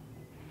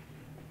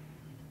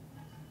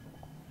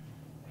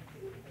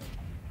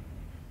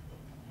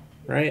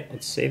 Right?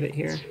 Let's save it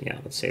here. Yeah,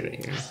 let's save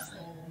it here.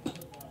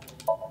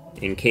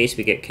 In case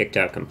we get kicked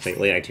out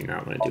completely, I do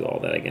not want to do all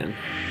that again.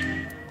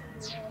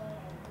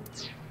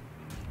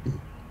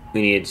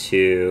 We need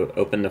to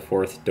open the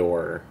 4th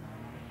door,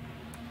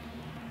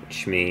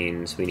 which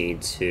means we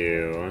need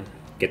to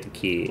get the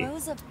key.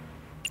 Rosa...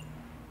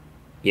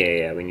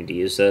 Yeah, we need to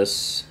use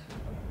this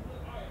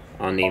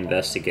on the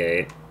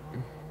investigate.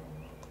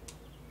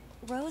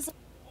 Rosa...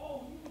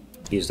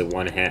 Use the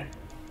 1/2.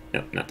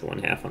 Nope, not the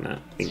 1/2 on that.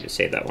 We need to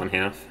save that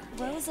 1/2.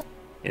 Rosa...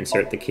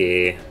 Insert the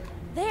key.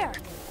 There!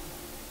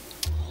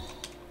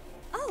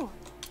 Oh!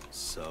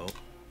 So?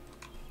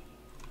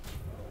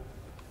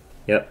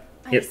 Yep.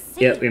 I Yep.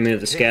 see. Yep. We move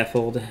the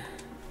scaffold.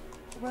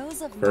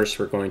 Rosa... First,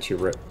 we're going to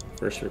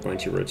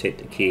rotate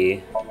the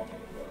key.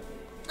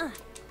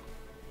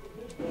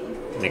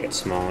 Make it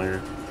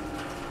smaller.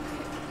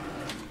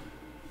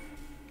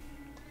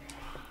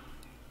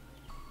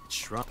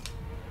 Shrunk.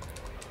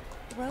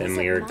 Rosa... Then is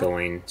we it are not?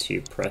 going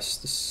to press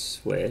the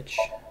switch.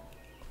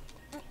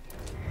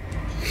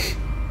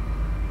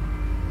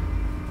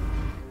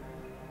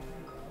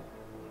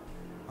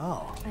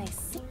 Oh, I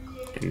see.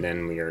 And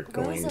then we are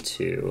going Rosa-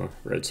 to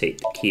rotate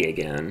the key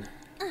again.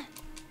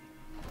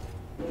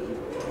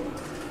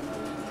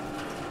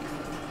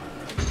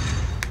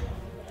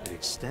 it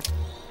extend.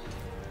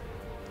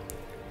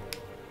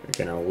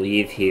 We're gonna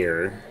leave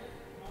here,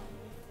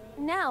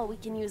 Now we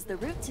can use the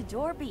route to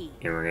door B.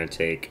 and we're gonna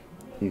take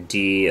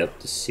D up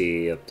to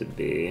C up to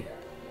B.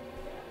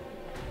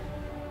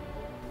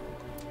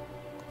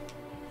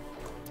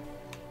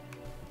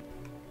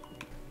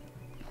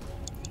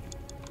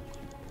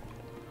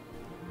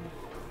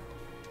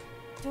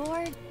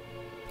 Door.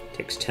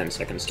 Takes 10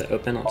 seconds to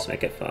open. Let's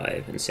make it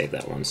 5 and save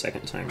that 1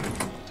 second timer.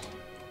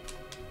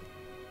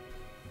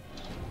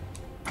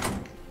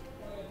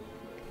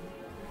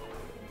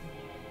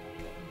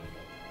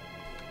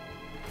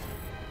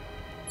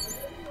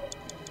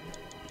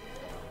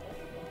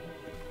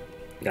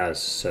 God,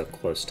 it's so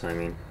close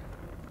timing.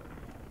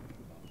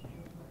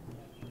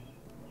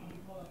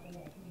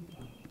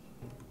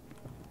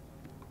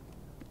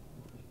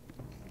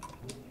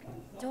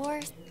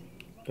 Doors.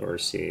 Door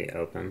C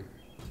open.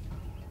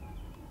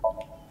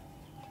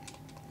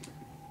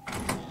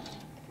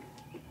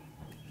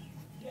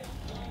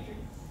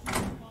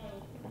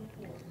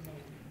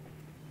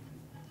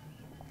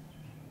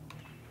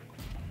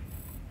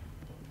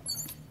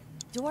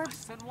 Door.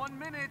 Less than 1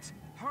 minute.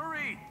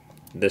 Hurry!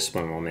 This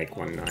one will make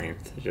 1/9,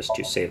 just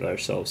to save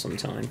ourselves some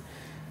time.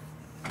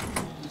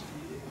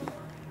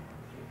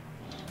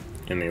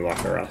 And we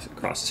walk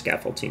across the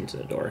scaffolding to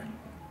the door.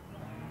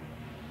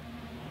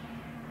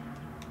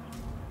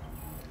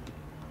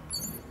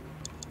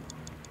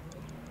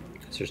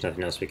 Because there's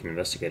nothing else we can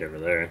investigate over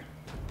there.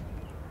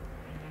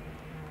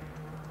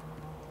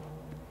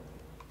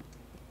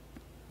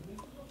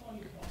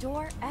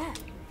 Door F.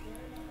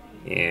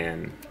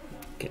 And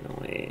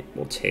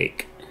we'll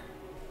take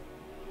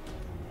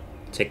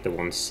the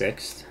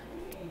 1/6.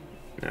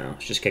 No,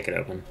 let's just kick it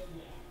open.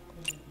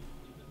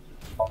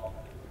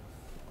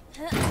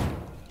 The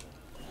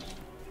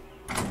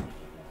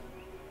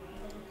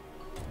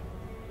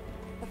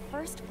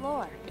first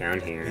floor. Down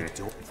here. Hey,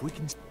 if we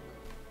can.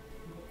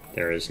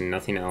 There is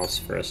nothing else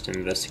for us to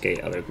investigate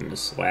other than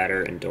this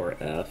ladder and door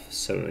F,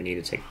 so we need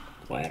to take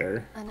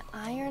ladder. An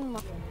iron.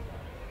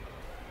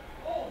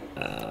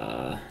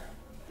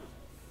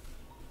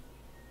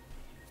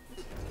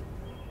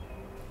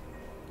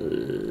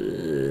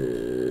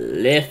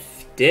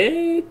 Lift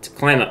it.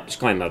 Climb up. Just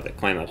climb up it.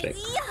 Climb up it.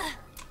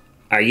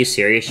 Are you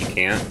serious? You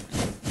can't?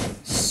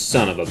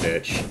 Son of a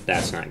bitch.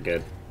 That's not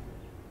good.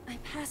 I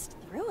passed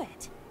through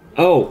it.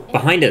 Oh,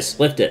 behind us.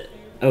 Lift it.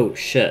 Oh,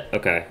 shit.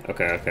 Okay,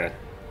 okay, okay.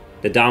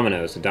 The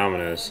dominoes. The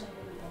dominoes.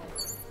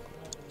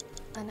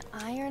 An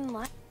iron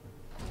light.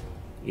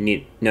 You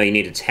need... No, you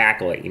need to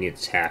tackle it. You need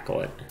to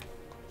tackle it.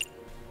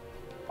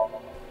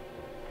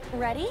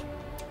 Ready?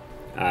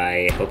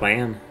 I hope I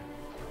am.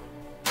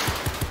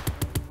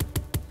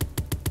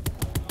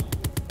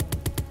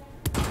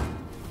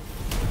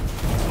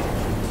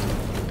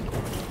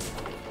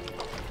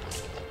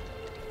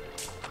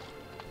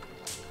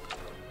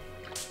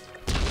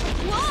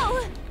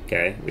 Whoa!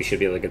 Okay, we should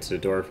be able to get to the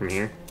door from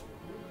here.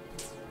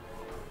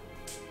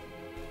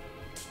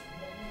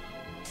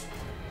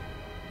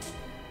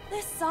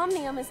 This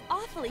somnium is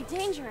awfully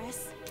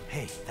dangerous.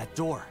 Hey, that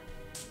door.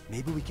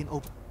 Maybe we can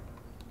open.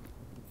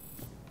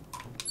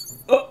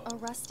 A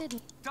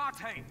rusted.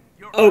 Date,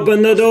 you're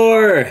Open the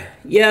door!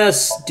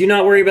 Yes! Do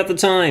not worry about the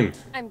time.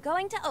 I'm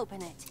going to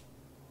open it.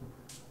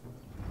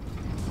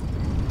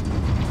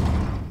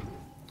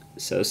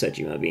 So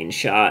Sejima being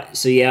shot.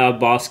 So yeah,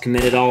 boss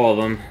committed all of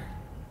them.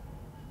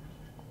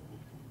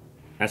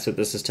 That's what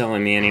this is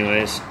telling me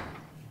anyways.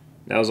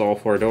 That was all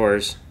 4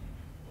 doors.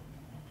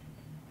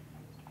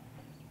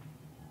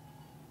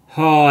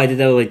 Oh, I did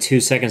that with like 2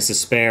 seconds to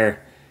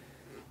spare.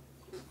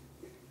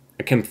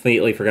 I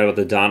completely forgot about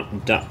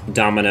the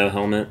domino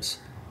helmets.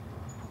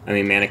 I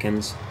mean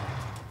mannequins.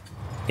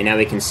 And now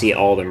we can see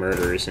all the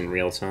murders in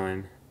real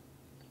time.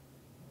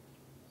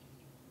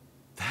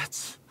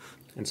 That's.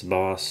 It's a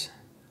boss.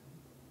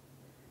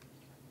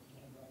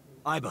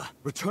 Iba,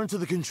 return to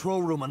the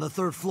control room on the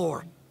 3rd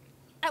floor.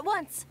 At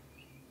once.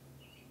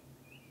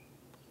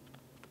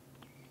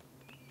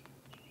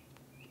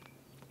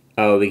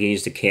 Oh, we can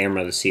use the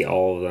camera to see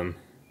all of them.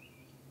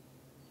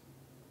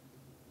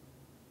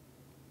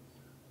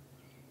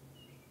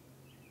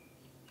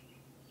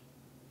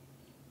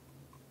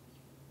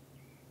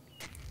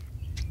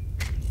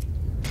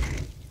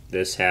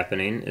 This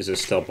happening? Is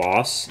this still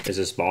boss? Is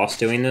this boss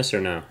doing this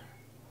or no?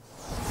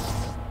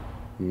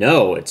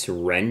 No, it's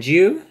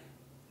Renju?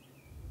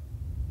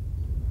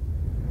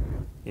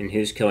 And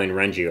who's killing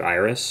Renju?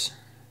 Iris?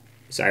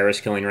 Is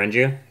Iris killing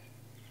Renju?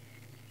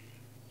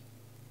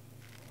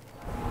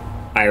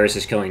 Iris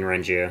is killing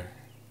Renju.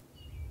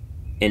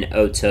 And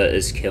Ota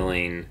is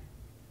killing...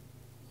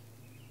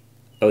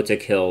 Ota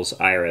kills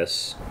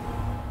Iris.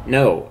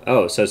 No!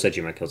 Oh, so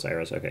Sejima kills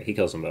Iris. Okay, he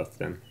kills them both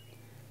then.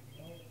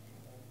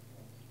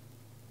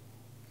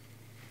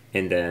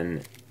 And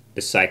then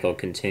the cycle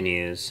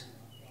continues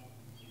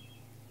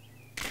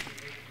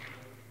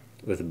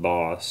with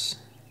Boss.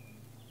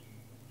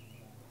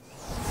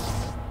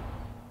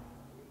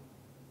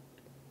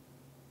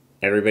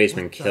 Everybody's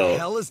been killed. What the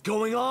hell is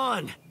going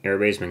on?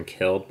 Everybody's been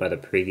killed by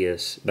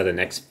the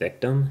next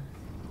victim.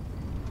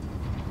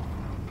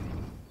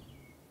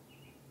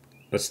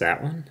 What's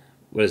that one?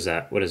 What is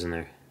that? What is in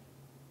there?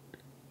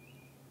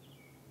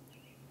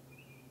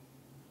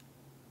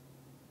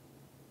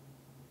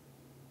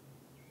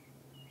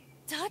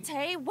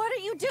 Date, what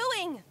are you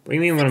doing? What do you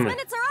mean? What am I? 6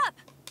 minutes are up.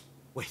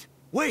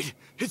 Wait!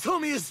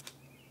 Hitomi is...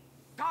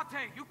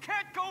 Date, you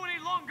can't go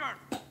any longer!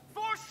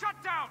 Force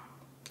shutdown!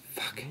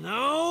 Fuck.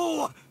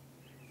 No!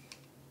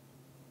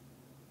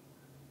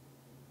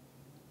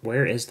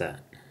 Where is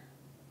that?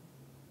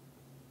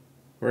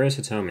 Where is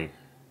Hitomi?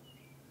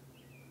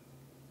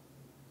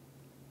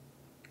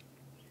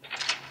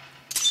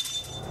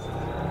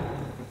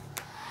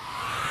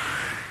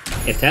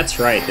 If that's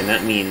right, then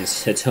that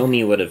means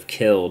Hitomi would have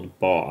killed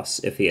Boss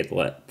if he had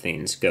let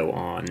things go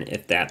on,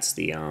 if that's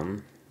the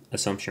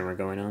assumption we're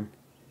going on.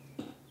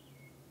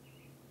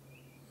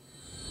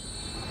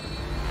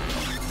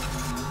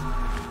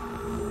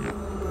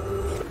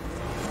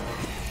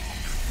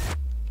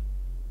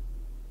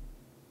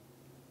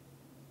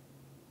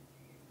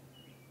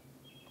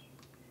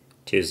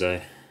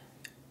 Tuesday.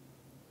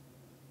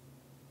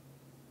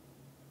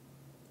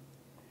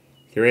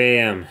 3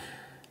 a.m.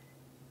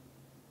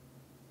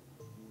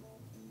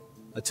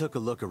 I took a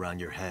look around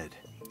your head,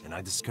 and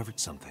I discovered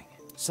something.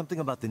 Something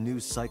about the new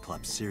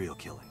Cyclops serial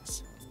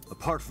killings.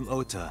 Apart from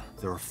Ota,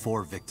 there are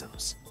 4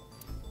 victims.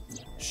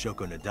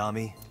 Shoko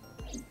Nadami,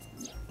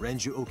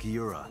 Renju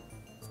Okiura,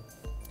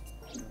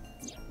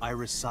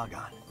 Iris Sagan,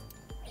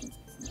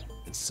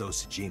 and So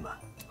Sejima.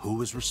 Who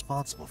was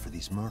responsible for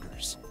these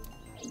murders?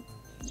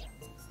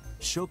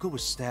 Shoko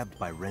was stabbed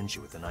by Renju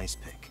with an ice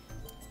pick.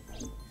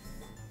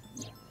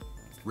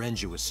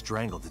 Renju was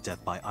strangled to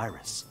death by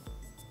Iris.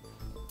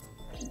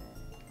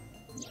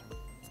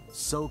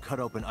 So cut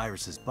open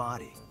Iris's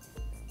body.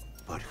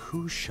 But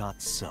who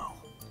shot So?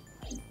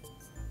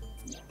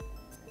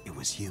 It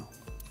was you.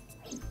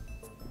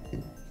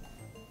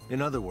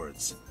 In other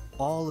words,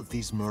 all of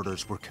these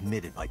murders were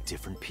committed by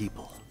different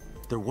people.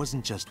 There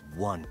wasn't just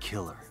one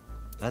killer.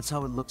 That's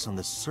how it looks on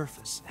the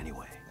surface,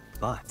 anyway.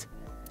 But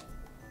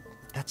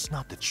that's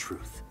not the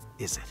truth,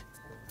 is it?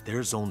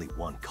 There's only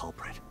one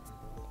culprit.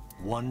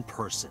 One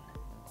person.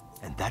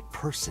 And that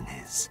person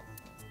is...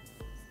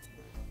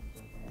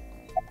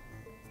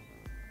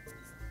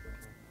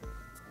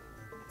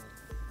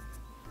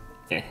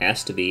 It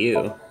has to be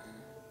you.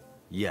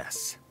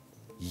 Yes,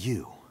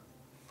 you.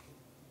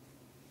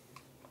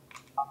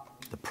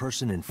 The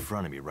person in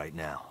front of me right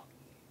now.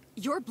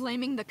 You're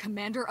blaming the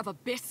commander of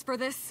Abyss for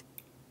this?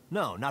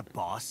 No, not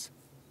Boss.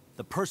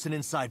 The person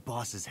inside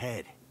Boss's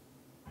head.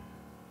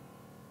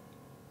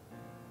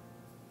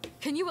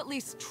 Can you at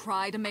least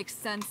try to make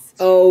sense?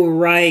 Oh,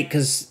 right,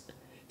 because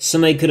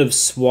somebody could have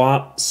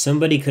swapped.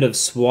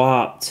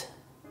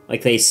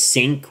 Like, they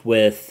sync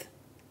with...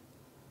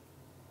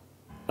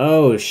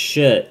 Oh,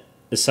 shit.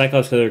 The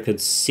Cyclops killer could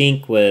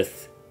sync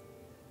with...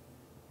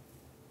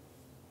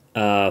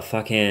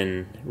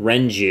 fucking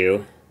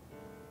Renju.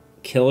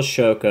 Kill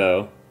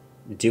Shoko.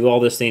 Do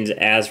all those things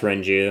as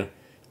Renju.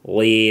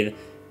 Leave.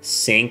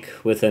 Sync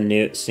with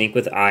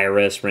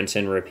Iris, rinse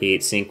and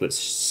repeat. Sync with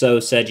So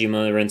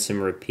Sejima, rinse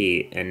and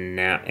repeat.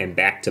 And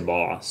back to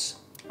Boss.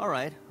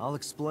 Alright, I'll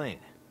explain.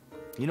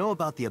 You know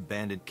about the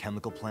abandoned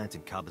chemical plant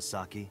in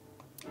Kawasaki?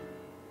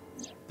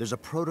 There's a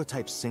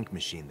prototype sync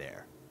machine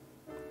there.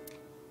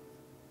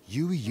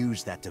 You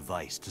use that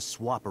device to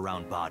swap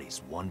around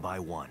bodies one by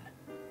one.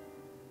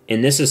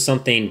 And this is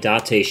something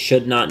Date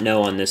should not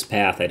know on this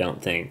path, I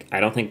don't think. I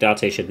don't think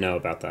Date should know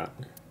about that.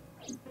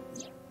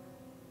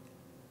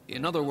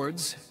 In other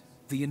words,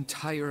 the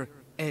entire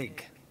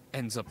egg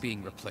ends up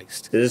being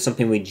replaced. This is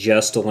something we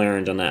just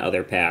learned on that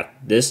other path.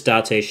 This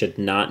Date should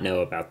not know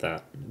about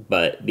that.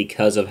 But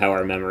because of how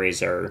our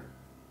memories are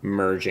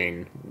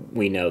merging,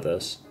 we know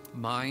this.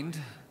 Mind,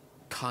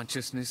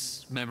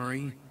 consciousness,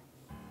 memory,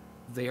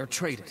 they are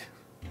traded.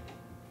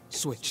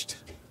 Switched.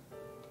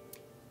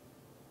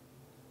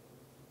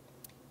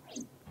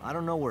 I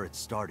don't know where it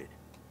started,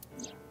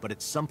 but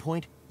at some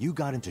point, you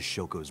got into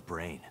Shoko's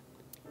brain.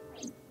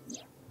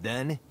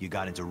 Then, you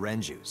got into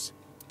Renju's.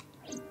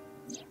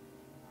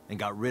 And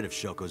got rid of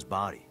Shoko's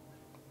body.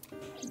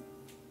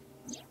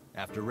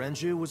 After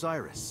Renju was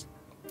Iris.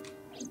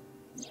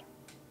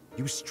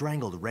 You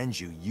strangled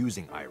Renju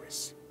using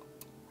Iris.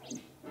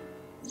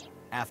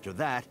 After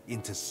that,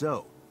 into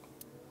So.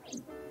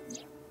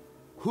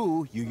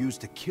 Who you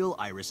used to kill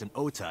Iris and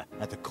Ota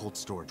at the cold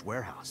storage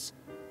warehouse.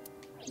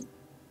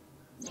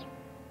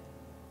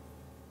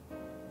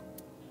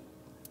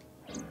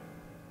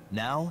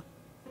 Now,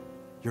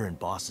 you're in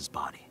Boss's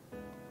body,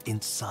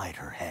 inside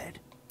her head.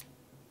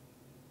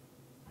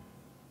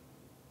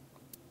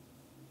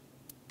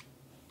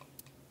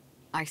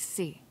 I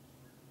see.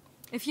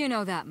 If you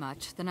know that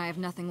much, then I have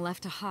nothing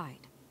left to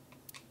hide.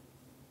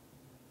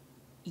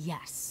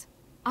 Yes,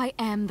 I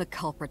am the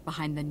culprit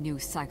behind the new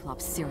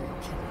Cyclops serial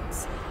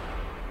killings.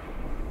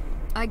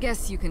 I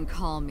guess you can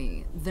call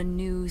me the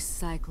new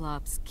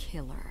Cyclops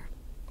killer.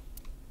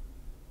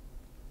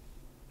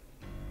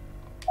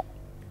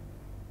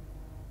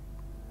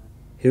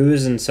 Who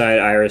was inside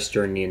Iris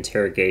during the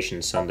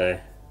interrogation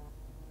Sunday?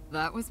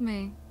 That was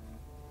me.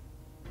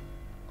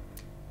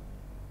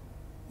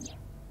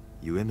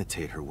 You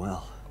imitate her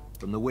well.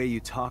 From the way you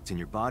talked and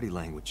your body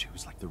language, it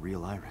was like the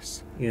real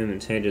Iris. You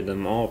imitated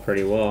them all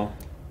pretty well.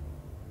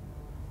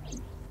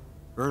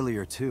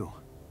 Earlier, too.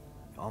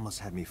 You almost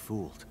had me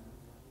fooled.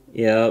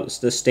 Yeah, it was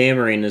the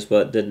stammering is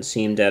what didn't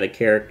seem out of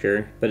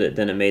character, but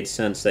then it made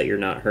sense that you're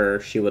not her.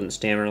 She wouldn't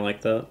stammer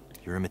like that.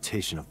 Your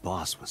imitation of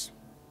Boss was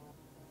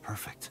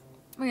perfect.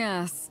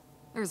 Yes,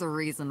 there's a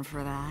reason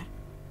for that.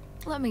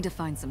 Let me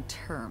define some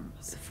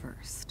terms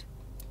first.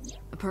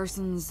 A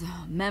person's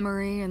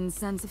memory and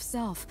sense of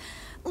self.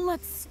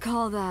 Let's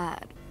call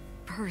that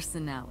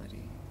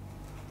personality.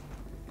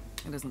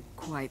 It isn't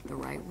quite the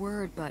right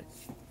word, but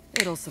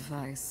it'll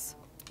suffice.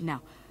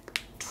 Now,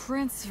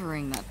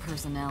 transferring that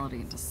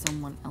personality into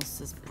someone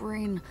else's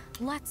brain,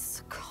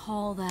 let's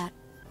call that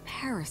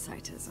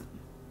parasitism.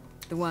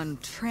 The one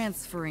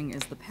transferring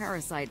is the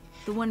parasite.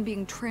 The one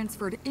being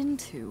transferred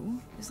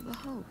into is the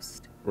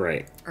host.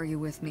 Right. Are you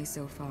with me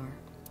so far?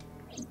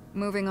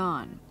 Moving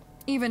on.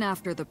 Even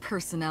after the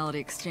personality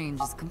exchange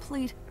is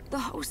complete, the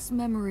host's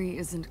memory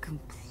isn't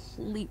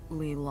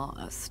completely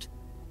lost.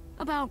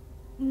 About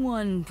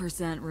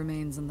 1%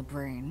 remains in the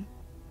brain.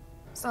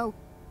 So,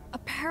 a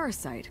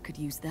parasite could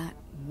use that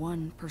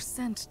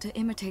 1% to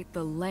imitate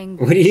the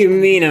language. What do you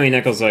mean? I mean,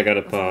 Knuckles, I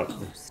gotta pop.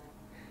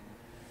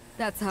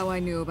 That's how I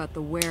knew about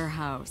the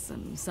warehouse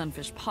and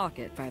Sunfish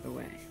Pocket, by the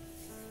way.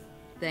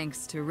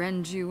 Thanks to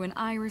Renju and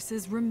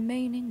Iris's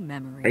remaining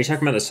memories. Are you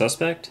talking about the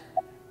suspect?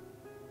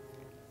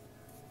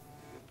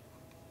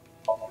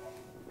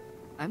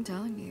 I'm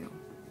telling you,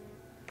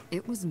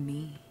 it was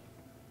me.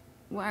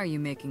 Why are you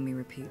making me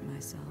repeat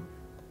myself?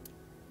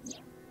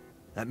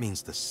 That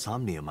means the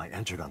Somnium I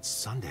entered on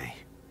Sunday.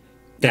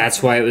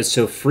 That's why it was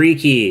so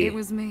freaky. It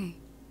was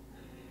me.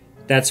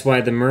 That's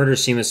why the murder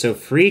scene was so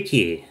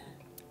freaky.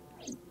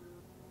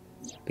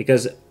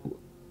 Because...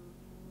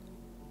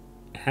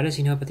 how does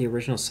he know about the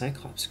original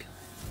Cyclops killing?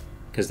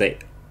 Because they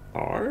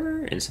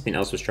are? And something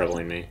else was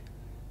troubling me.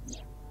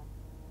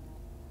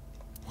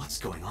 What's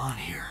going on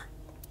here?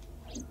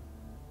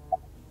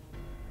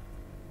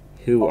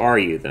 Who are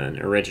you then,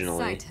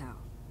 originally? Saito.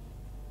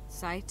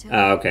 Saito?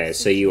 Oh, okay,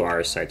 so you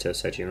are Saito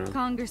Sejima.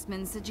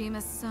 Congressman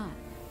Sejima's son.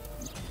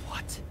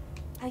 What?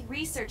 I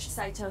researched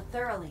Saito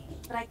thoroughly,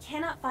 but I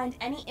cannot find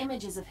any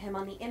images of him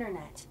on the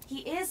internet. He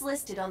is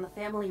listed on the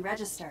family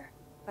register,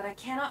 but I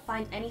cannot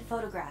find any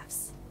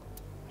photographs.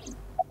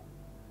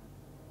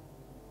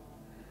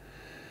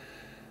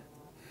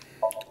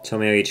 Tell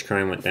me how each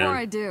crime went Before down.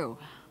 I do,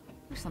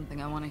 there's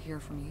something I want to hear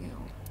from you.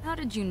 How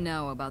did you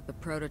know about the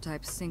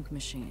prototype sync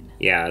machine?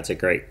 Yeah, it's a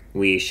great...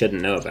 we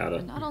shouldn't know about it.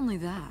 And not only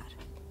that,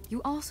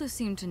 you also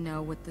seem to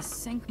know what the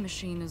sync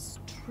machine is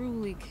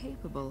truly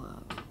capable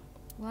of.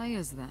 Why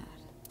is that?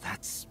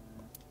 That's...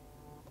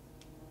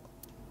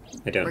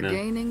 I don't know.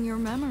 Regaining your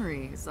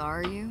memories,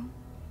 are you?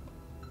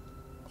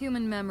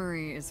 Human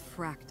memory is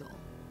fractal.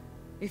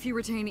 If you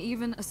retain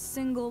even a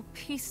single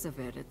piece of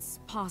it, it's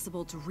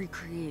possible to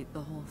recreate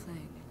the whole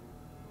thing.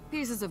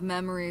 Pieces of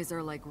memories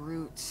are like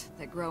roots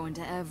that grow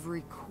into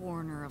every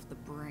corner of the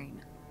brain,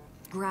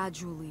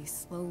 gradually,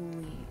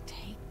 slowly,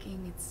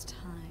 taking its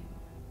time.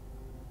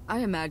 I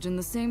imagine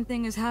the same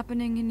thing is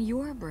happening in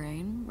your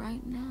brain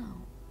right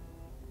now.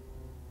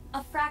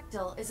 A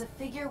fractal is a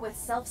figure with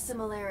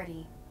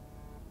self-similarity.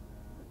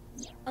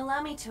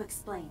 Allow me to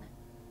explain.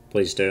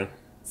 Please do.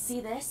 See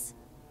this?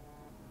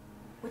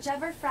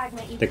 Whichever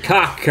fragment you The touch,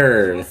 cock you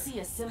curve. will see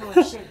a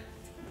similar shape.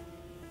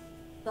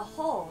 The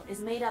whole is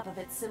made up of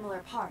its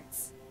similar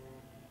parts.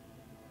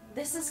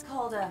 This is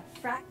called a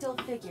fractal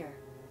figure.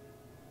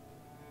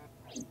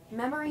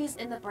 Memories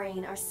in the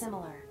brain are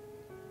similar.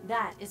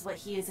 That is what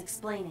he is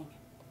explaining.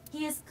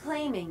 He is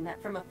claiming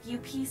that from a few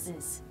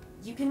pieces,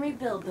 you can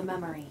rebuild the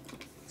memory.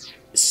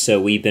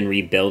 So we've been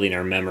rebuilding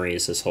our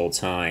memories this whole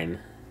time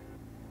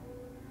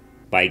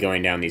by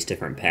going down these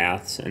different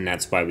paths, and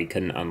that's why we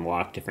couldn't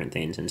unlock different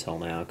things until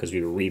now, because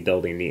we were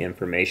rebuilding the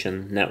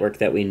information network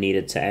that we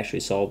needed to actually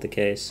solve the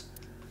case.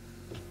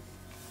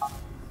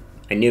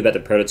 I knew about the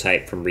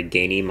prototype from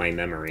regaining my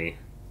memory.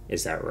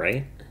 Is that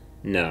right?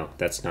 No,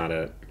 that's not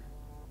it.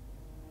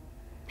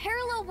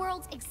 Parallel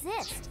worlds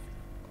exist.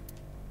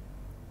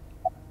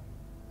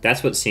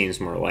 That's what seems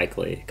more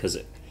likely, because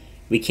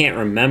we can't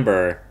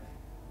remember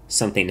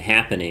something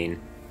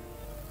happening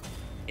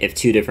if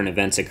two different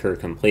events occur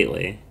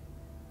completely.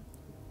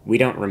 We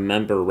don't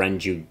remember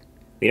Renju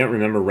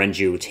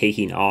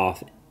taking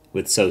off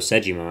with So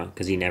Sejima,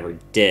 because he never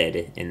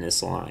did in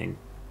this line.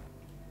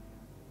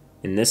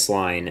 In this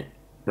line,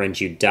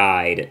 Renju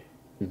died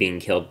being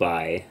killed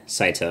by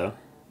Saito.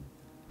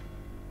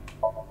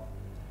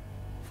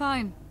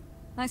 Fine.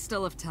 I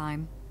still have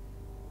time.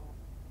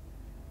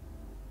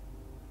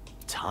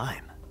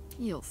 time.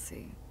 You'll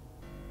see.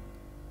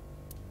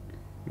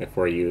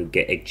 before you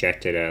get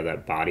ejected out of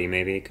that body,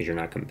 maybe, because you're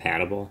not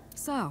compatible.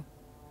 So,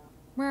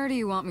 where do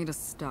you want me to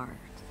start?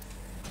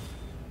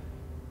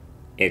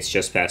 It's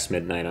just past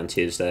midnight on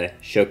Tuesday.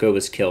 Shoko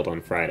was killed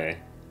on Friday.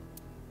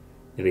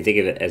 If we think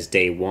of it as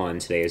day 1,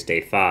 today is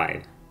day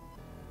 5.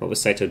 What was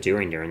Saito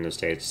doing during those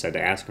days? Just had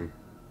to ask him.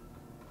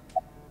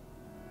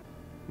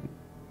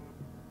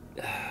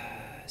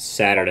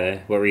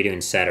 Saturday. What were you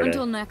doing Saturday?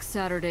 Until next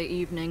Saturday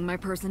evening, my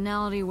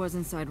personality was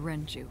inside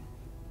Renju.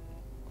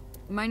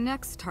 My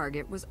next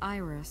target was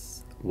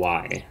Iris.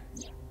 Why?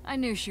 I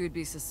knew she would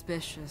be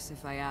suspicious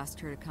if I asked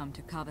her to come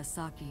to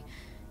Kawasaki,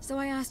 so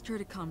I asked her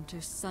to come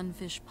to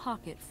Sunfish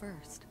Pocket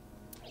first.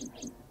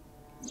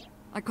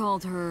 I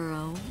called her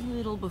a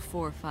little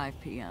before 5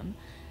 p.m.,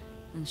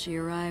 and she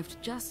arrived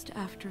just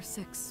after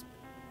 6.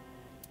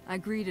 I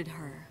greeted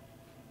her,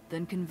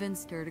 then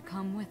convinced her to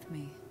come with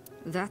me.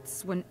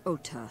 That's when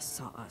Ota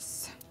saw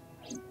us.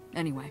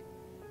 Anyway,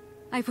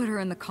 I put her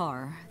in the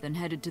car, then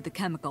headed to the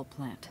chemical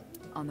plant.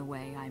 On the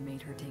way, I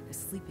made her take a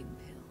sleeping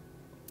pill.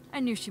 I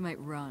knew she might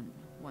run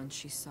once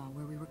she saw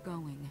where we were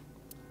going.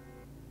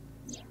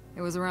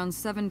 It was around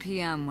 7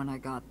 p.m. when I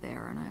got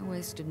there, and I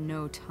wasted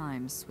no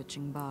time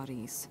switching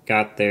bodies.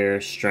 Got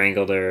there,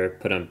 strangled her,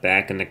 put him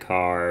back in the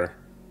car,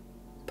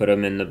 put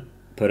him in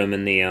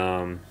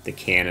the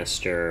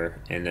canister,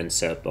 and then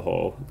set up the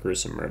whole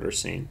gruesome murder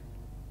scene.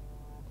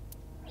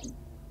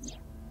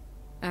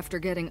 After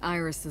getting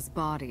Iris's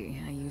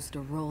body, I used a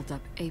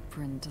rolled-up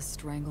apron to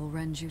strangle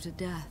Renju to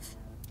death.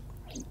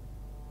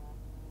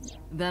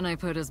 Then I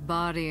put his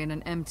body in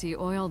an empty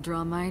oil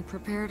drum I'd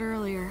prepared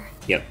earlier.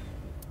 Yep.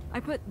 I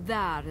put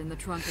that in the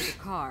trunk of the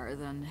car,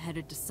 then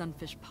headed to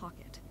Sunfish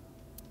Pocket.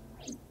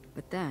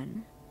 But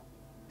then,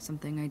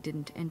 something I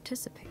didn't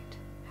anticipate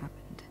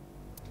happened.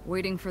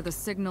 Waiting for the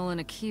signal in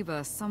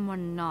Akiba,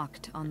 someone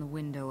knocked on the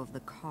window of the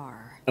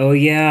car. Oh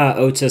yeah,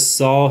 Ota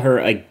saw her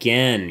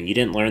again. You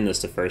didn't learn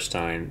this the first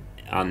time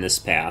on this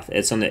path.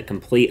 It's on the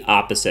complete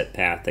opposite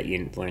path that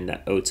you learned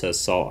that Ota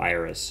saw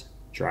Iris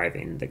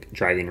driving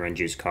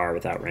Renju's car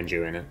without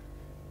Renju in it.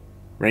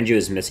 Renju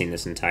is missing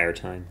this entire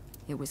time.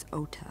 It was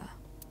Ota.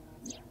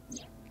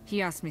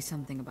 He asked me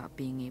something about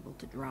being able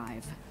to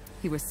drive.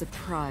 He was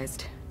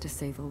surprised, to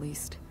say the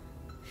least.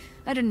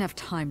 I didn't have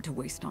time to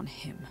waste on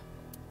him,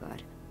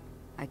 but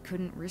I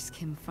couldn't risk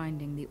him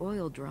finding the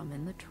oil drum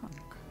in the trunk.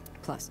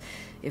 Plus,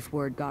 if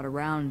word got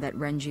around that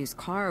Renji's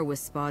car was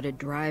spotted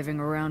driving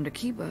around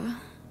Akiba...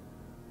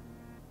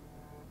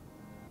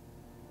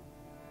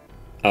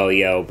 Oh,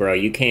 yo, bro,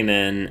 you came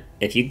in.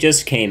 If you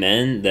just came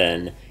in,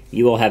 then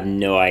you will have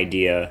no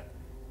idea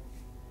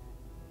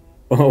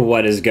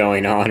what is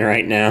going on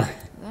right now.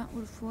 That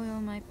would foil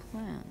my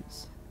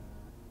plans.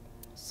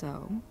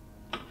 So,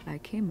 I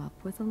came up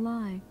with a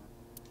lie.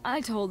 I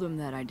told him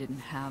that I didn't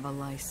have a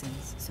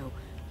license, so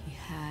he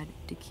had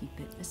to keep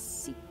it a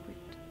secret.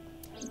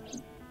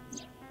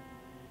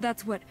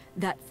 That's what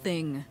that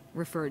thing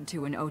referred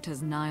to in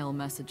Ota's Nile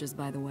messages,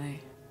 by the way.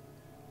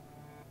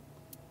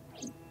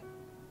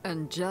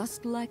 And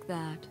just like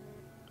that,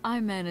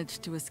 I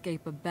managed to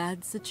escape a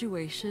bad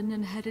situation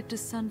and headed to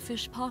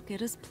Sunfish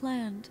Pocket as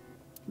planned.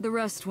 The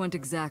rest went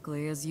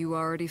exactly as you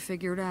already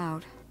figured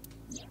out.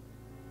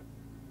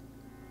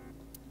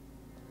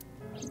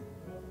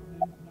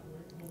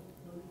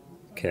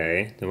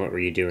 Okay, then what were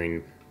you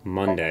doing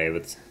Monday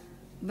with...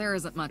 There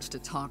isn't much to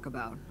talk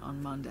about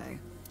on Monday.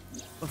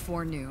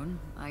 Before noon,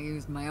 I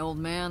used my old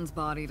man's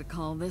body to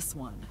call this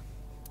one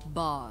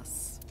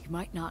Boss. You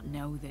might not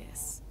know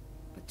this,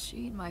 but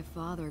she and my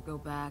father go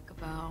back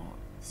about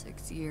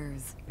 6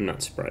 years. I'm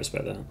not surprised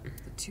by that.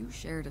 The two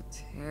shared a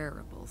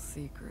terrible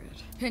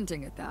secret.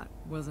 Hinting at that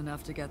was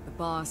enough to get the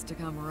boss to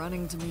come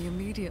running to me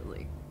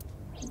immediately.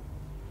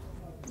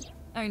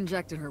 I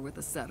injected her with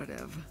a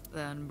sedative,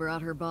 then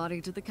brought her body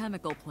to the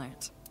chemical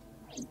plant.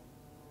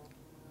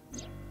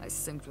 I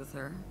synced with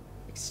her,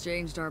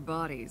 exchanged our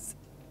bodies.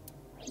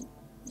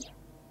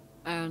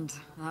 And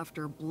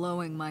after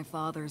blowing my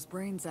father's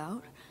brains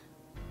out,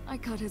 I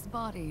cut his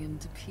body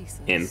into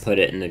pieces. And put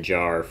it in the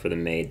jar for the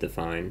maid to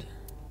find.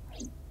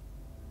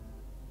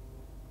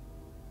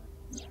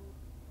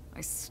 I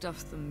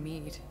stuffed the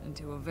meat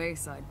into a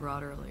vase I'd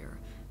brought earlier,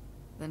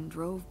 then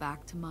drove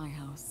back to my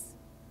house.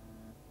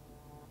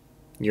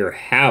 Your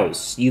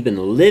house? You've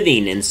been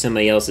living in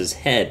somebody else's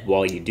head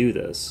while you do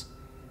this.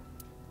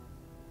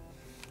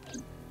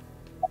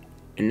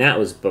 And that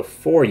was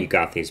before you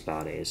got these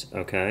bodies,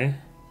 okay?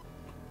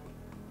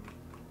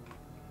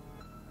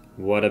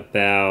 What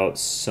about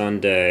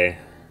Sunday?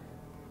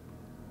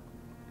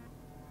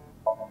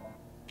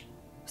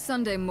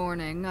 Sunday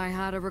morning, I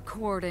had a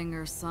recording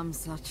or some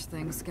such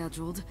thing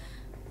scheduled.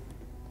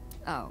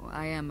 Oh,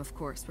 I am of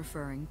course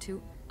referring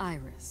to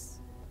Iris.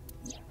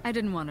 I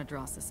didn't want to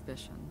draw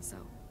suspicion, so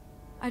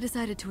I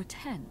decided to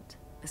attend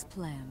as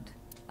planned.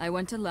 I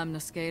went to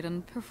Lemniscate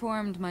and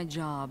performed my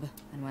job,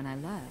 and when I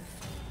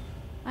left,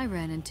 I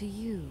ran into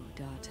you,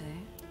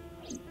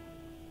 Date.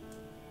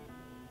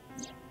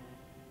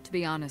 To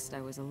be honest,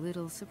 I was a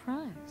little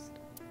surprised.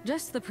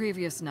 Just the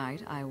previous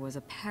night, I was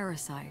a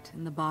parasite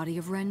in the body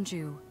of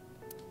Renju.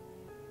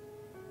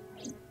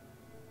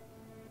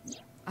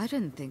 I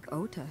didn't think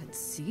Ota had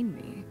seen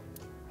me.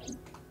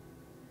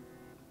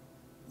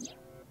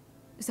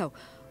 So,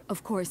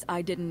 of course,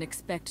 I didn't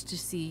expect to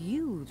see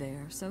you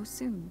there so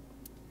soon.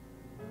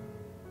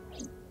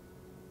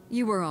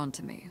 You were on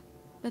to me,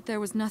 but there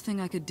was nothing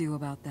I could do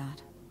about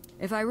that.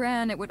 If I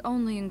ran, it would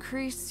only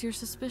increase your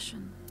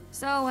suspicion.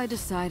 So I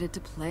decided to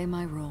play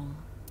my role.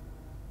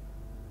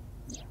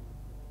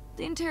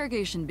 The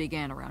interrogation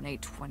began around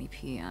 8:20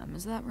 p.m.,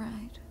 is that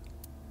right?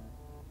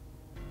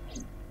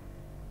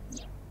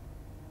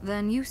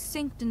 Then you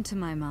synced into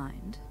my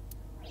mind.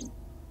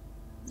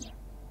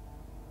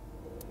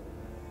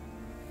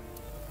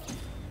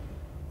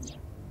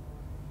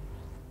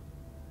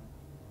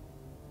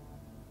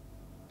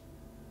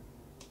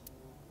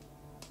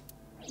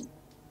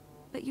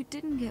 But you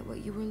didn't get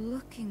what you were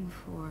looking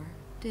for,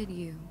 did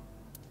you?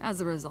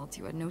 As a result,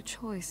 you had no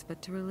choice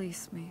but to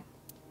release me.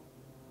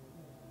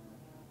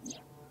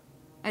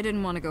 I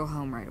didn't want to go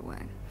home right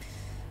away.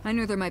 I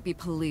knew there might be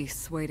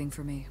police waiting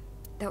for me.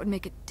 That would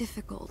make it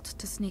difficult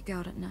to sneak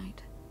out at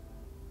night.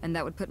 And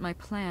that would put my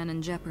plan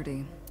in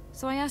jeopardy.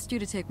 So I asked you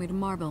to take me to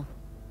Marble.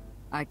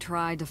 I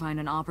tried to find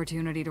an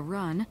opportunity to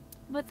run,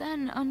 but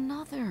then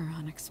another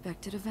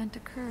unexpected event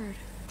occurred.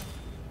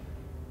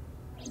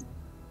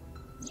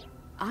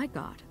 I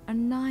got a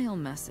Nile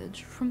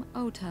message from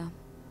Ota.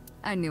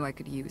 I knew I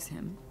could use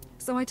him,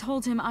 so I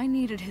told him I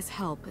needed his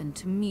help and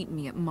to meet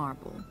me at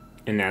Marble.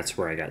 And that's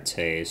where I got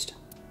tased.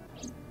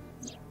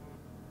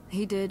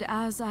 He did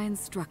as I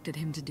instructed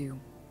him to do.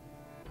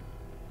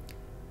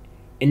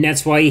 And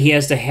that's why he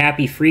has the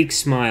happy freak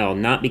smile,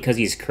 not because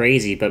he's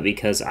crazy, but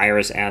because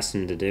Iris asked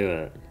him to do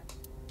it.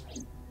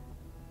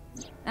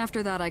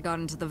 After that, I got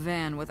into the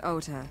van with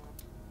Ota.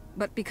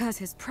 But because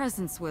his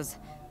presence was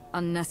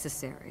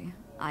unnecessary,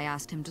 I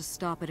asked him to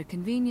stop at a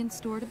convenience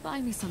store to buy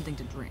me something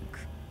to drink.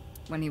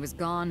 When he was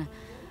gone,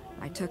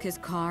 I took his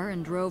car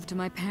and drove to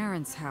my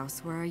parents' house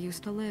where I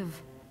used to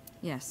live.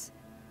 Yes,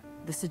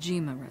 the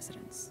Sejima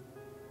residence.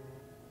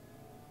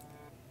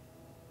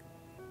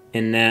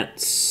 And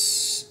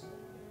that's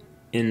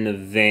in the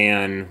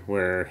van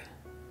where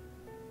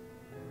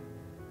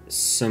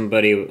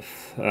somebody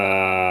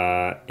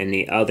in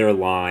the other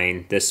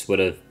line, this would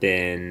have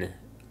been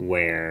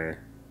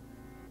where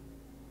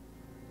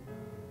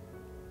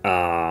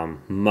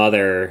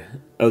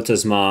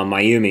Ota's mom,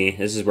 Mayumi,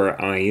 this is where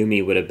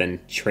Mayumi would have been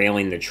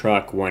trailing the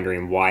truck,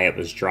 wondering why it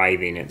was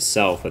driving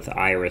itself with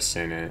Iris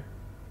in it,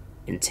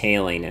 and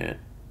tailing it.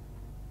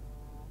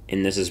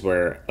 And this is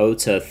where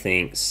Ota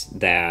thinks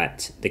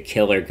that the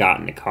killer got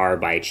in the car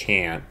by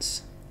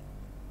chance,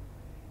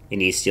 and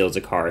he steals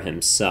the car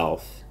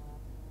himself.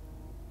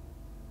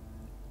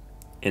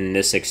 And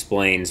this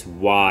explains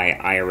why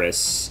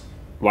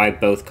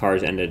both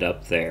cars ended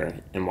up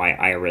there, and why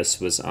Iris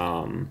was,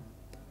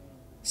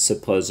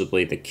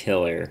 supposedly the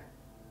killer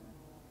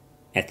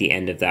at the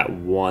end of that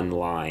one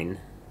line.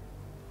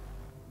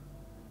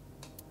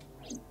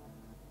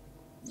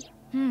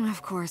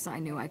 Of course, I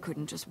knew I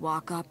couldn't just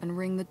walk up and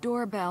ring the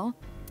doorbell.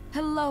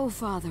 Hello,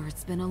 Father,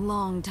 it's been a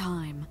long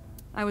time.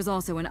 I was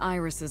also in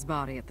Iris's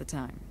body at the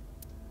time.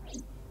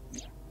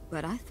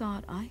 But I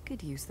thought I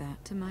could use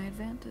that to my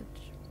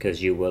advantage.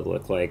 Because you would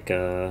look like,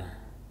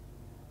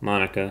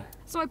 Monica.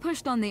 So I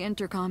pushed on the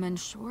intercom, and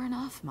sure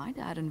enough, my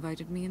dad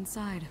invited me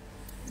inside.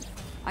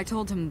 I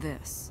told him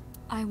this.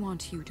 I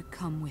want you to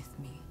come with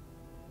me.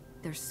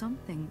 There's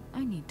something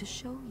I need to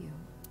show you.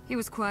 He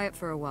was quiet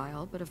for a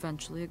while, but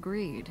eventually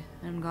agreed,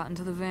 and got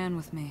into the van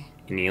with me.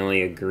 And he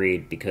only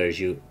agreed because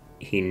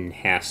he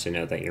has to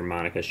know that you're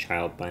Monica's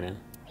child by now.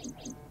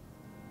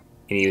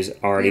 And he was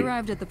already... We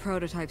arrived at the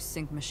prototype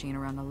sync machine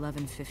around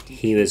 11:50.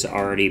 He was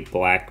already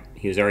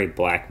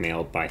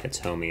blackmailed by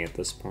Hitomi at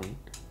this point.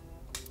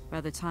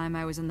 By the time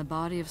I was in the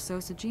body of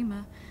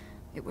Sosajima,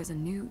 it was a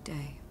new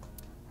day.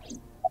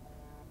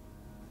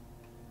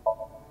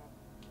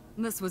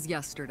 This was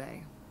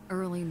yesterday,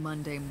 early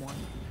Monday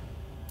morning,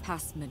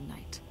 past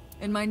midnight.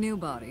 In my new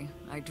body,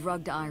 I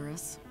drugged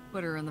Iris,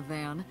 put her in the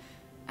van,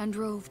 and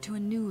drove to a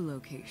new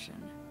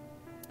location.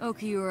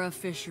 Okiura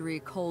Fishery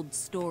Cold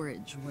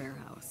Storage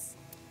Warehouse.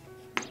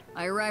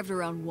 I arrived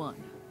around 1,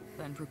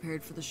 then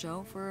prepared for the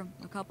show for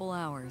a couple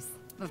hours.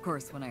 Of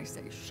course, when I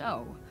say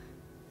show,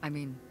 I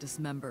mean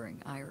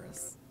dismembering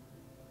Iris.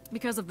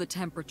 Because of the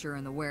temperature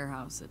in the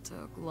warehouse, it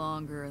took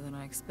longer than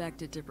I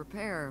expected to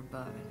prepare,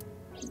 but...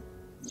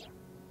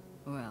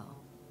 well,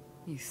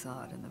 you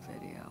saw it in the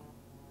video.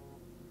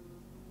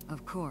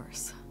 Of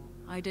course,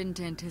 I didn't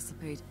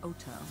anticipate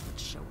Ota would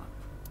show up.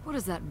 What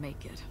does that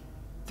make it?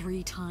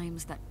 3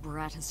 times that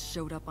brat has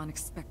showed up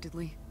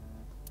unexpectedly?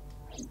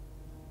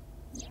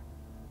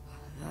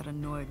 That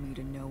annoyed me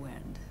to no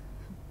end,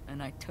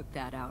 and I took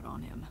that out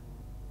on him.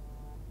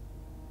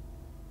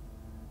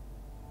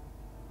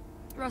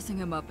 Dressing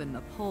him up in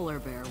the polar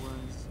bear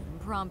was an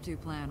impromptu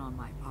plan on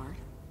my part.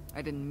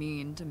 I didn't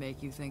mean to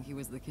make you think he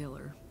was the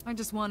killer. I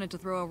just wanted to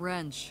throw a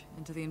wrench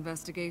into the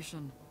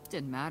investigation.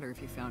 Didn't matter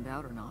if you found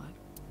out or not.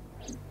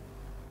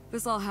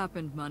 This all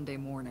happened Monday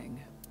morning.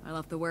 I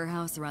left the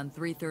warehouse around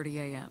 3:30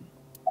 a.m.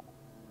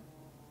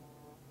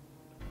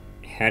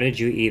 How did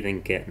you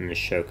even get into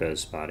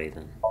Shoko's body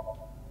then?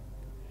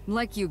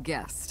 Like you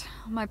guessed,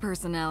 my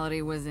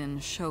personality was in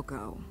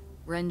Shoko,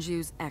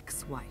 Renju's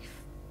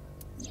ex-wife.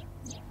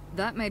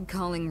 That made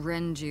calling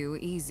Renju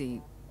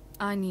easy.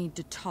 I need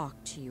to talk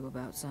to you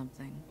about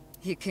something.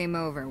 He came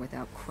over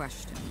without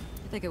question.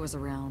 I think it was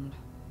around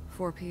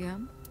 4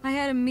 p.m. I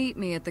had him meet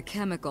me at the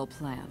chemical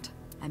plant.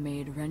 I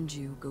made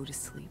Renju go to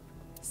sleep.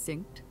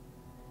 Synced,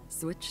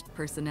 switched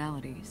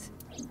personalities,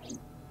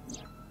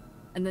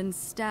 and then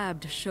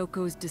stabbed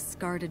Shoko's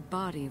discarded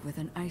body with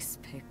an ice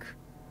pick.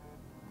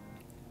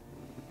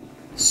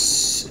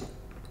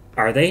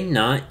 Are they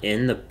not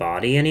in the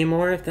body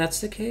anymore, if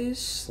that's the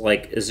case?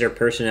 Like, is their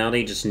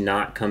personality just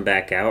not come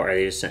back out? Are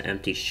they just an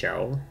empty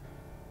shell?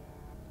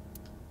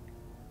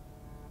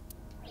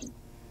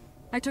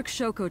 I took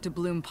Shoko to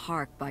Bloom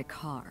Park by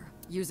car,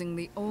 using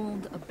the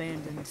old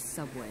abandoned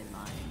subway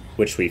line.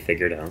 Which we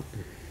figured out.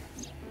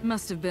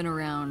 Must have been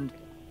around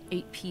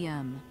 8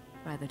 p.m.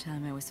 by the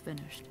time I was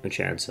finished. Which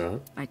adds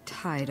up. I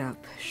tied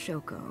up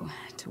Shoko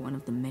to one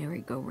of the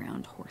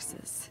merry-go-round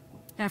horses.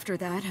 After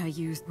that, I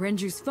used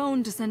Renju's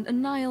phone to send a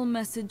Nile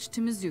message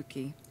to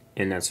Mizuki.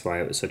 And that's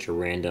why it was such a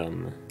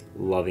random,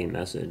 loving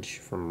message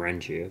from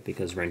Renju,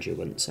 because Renju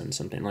wouldn't send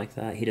something like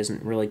that. He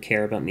doesn't really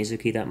care about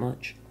Mizuki that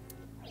much.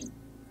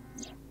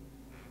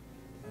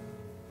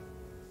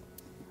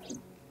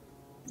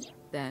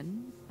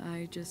 Then,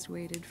 I just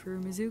waited for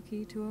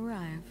Mizuki to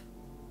arrive.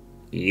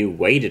 You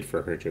waited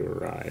for her to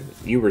arrive.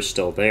 You were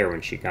still there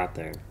when she got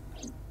there.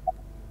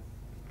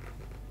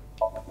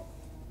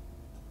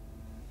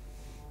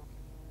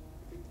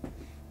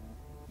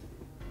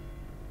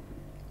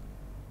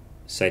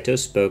 Saito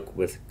spoke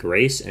with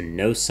grace and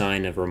no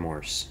sign of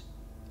remorse.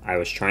 I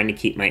was trying to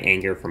keep my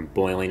anger from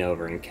boiling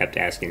over and kept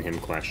asking him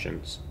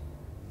questions.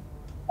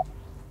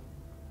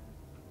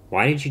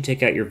 Why did you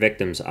take out your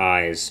victim's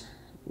eyes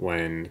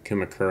when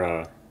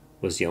Kumakura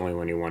was the only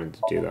one who wanted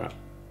to do that?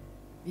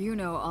 You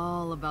know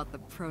all about the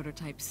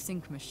prototype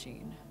sync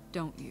machine,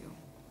 don't you?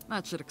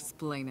 That should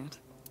explain it.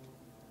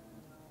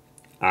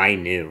 I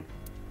knew.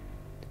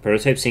 The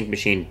prototype sync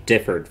machine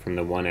differed from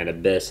the one at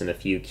Abyss in a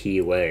few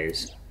key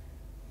ways.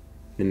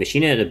 The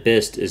machine at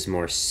Abyss is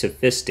more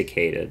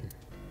sophisticated.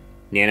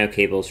 Nano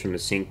cables from the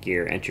sync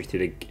gear enter through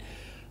the...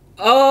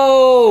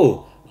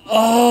 Oh!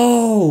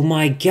 Oh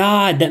my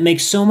god, that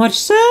makes so much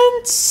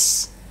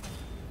sense!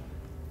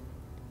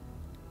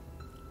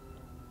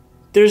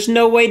 There's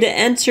no way to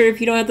enter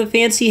if you don't have the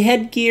fancy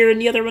headgear, and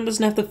the other one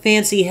doesn't have the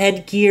fancy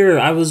headgear.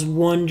 I was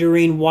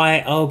wondering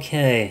why...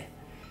 Okay.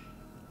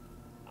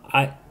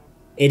 It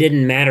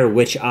didn't matter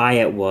which eye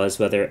it was,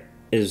 whether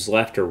it was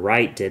left or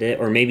right, did it?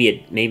 Or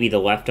maybe the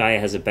left eye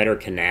has a better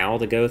canal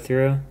to go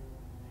through?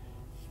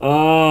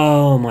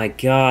 Oh my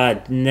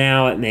god,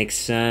 now it makes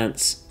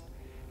sense.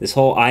 This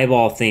whole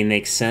eyeball thing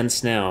makes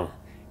sense now.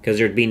 Because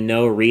there'd be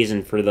no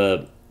reason for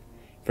them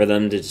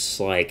to just,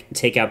 like,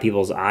 take out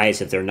people's eyes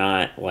if they're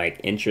not,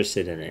 like,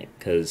 interested in it.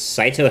 Because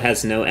Saito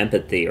has no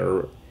empathy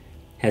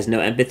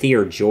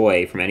or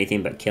joy from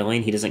anything but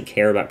killing. He doesn't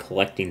care about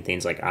collecting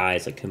things like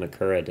eyes like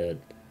Kumakura did.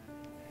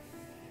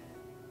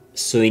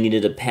 So he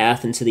needed a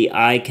path into the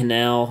eye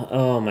canal.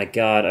 Oh my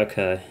god,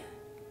 okay.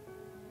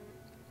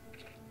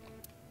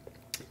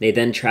 They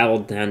then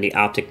traveled down the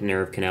optic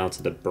nerve canal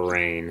to the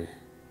brain.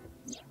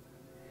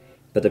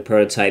 But the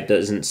prototype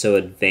isn't so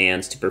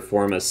advanced to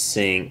perform a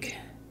sync.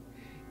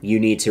 You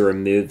need to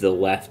remove the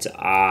left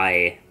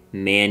eye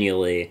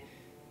manually.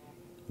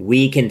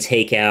 And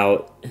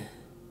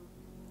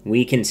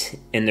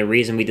the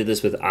reason we did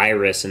this with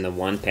Iris in the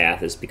one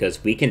path is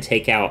because we can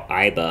take out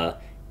Aiba,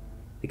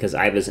 because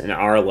Aiba's in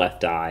our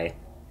left eye,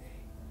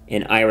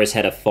 and Iris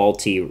had a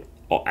faulty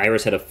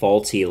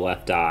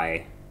left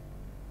eye.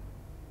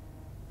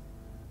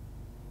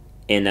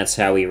 And that's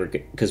how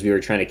because we were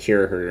trying to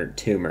cure her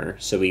tumor,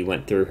 so we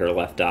went through her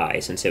left eye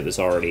since it was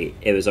already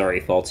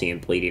faulty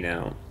and bleeding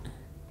out.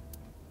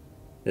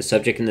 The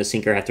subject and the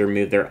sinker have to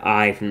remove their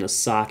eye from the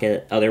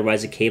socket,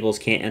 otherwise the cables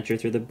can't enter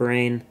through the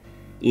brain.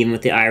 Even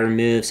with the eye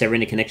removed, severing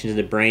the connection to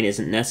the brain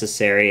isn't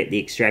necessary. The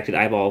extracted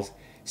eyeball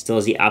still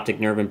has the optic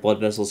nerve and blood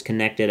vessels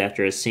connected.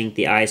 After a sync,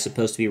 the eye is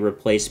supposed to be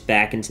replaced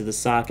back into the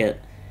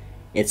socket.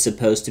 It's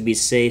supposed to be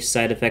safe,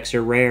 side effects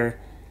are rare.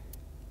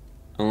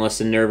 Unless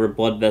the nerve or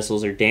blood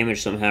vessels are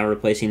damaged somehow,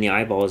 replacing the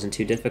eyeball isn't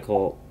too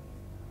difficult.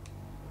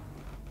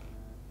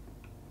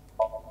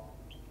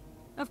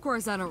 Of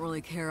course, I don't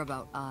really care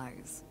about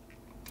eyes.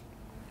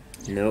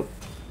 Nope.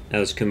 That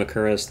was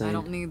Kumakura's thing. I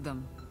don't need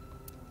them.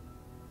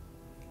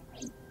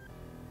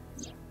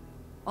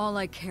 All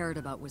I cared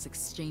about was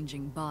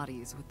exchanging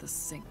bodies with the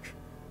sync.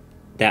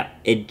 That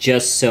it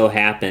just so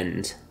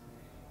happened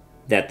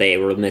that they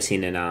were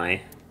missing an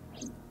eye.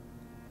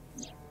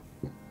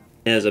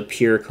 It was a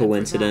pure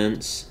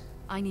coincidence.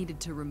 I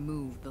needed to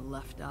remove the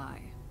left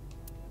eye.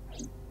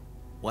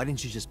 Why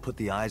didn't you just put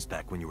the eyes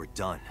back when you were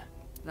done?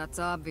 That's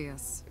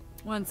obvious.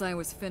 Once I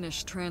was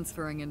finished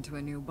transferring into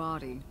a new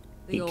body,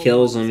 He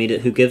kills him.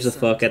 Who gives a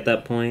fuck at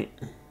that point?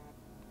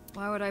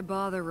 Why would I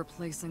bother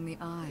replacing the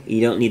eye? You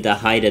don't need to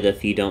hide it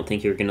if you don't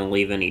think you're gonna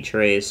leave any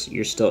trace.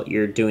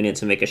 You're doing it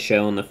to make a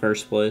show in the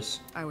first place.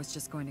 I was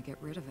just going to get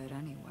rid of it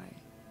anyway.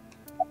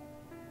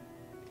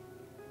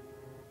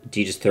 Do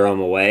you just throw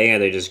them away? Are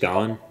they just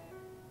gone?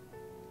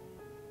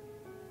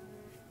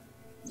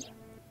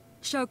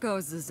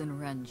 Shoko's is in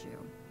Renju.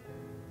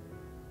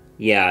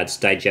 Yeah, it's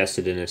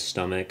digested in his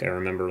stomach. I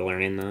remember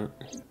learning that.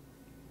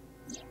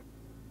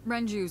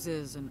 Renju's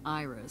is in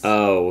Iris.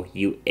 Oh,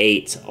 you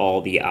ate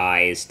all the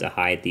eyes to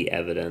hide the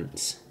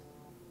evidence.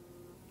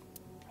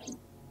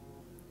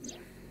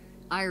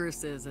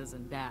 Iris's is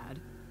in Dad.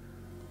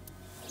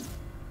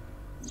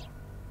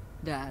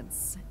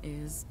 Dad's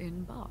is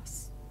in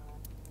Boss.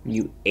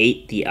 You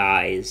ate the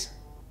eyes.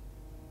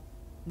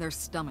 Their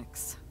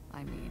stomachs,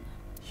 I mean.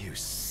 You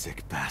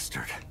sick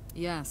bastard.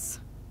 Yes,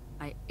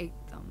 I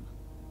ate them.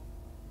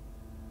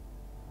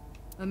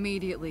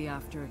 Immediately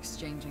after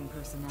exchanging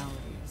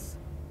personalities.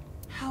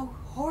 How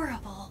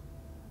horrible.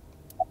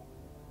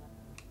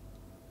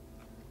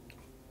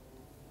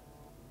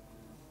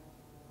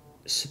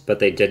 But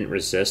they didn't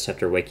resist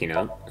after waking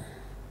up?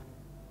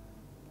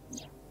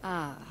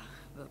 Ah,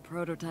 the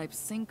prototype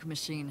sync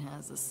machine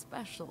has a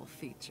special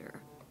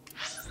feature.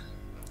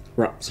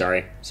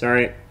 Sorry.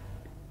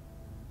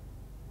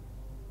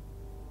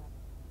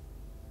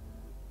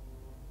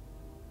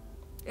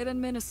 It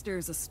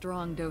administers a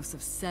strong dose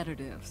of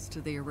sedatives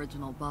to the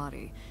original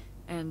body,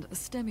 and a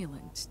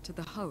stimulant to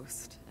the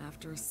host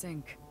after a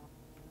sync.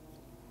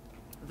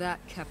 That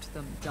kept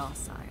them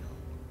docile.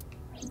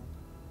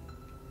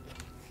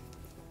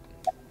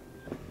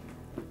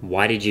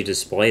 Why did you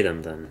display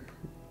them then?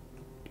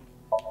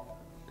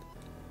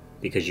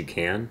 Because you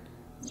can?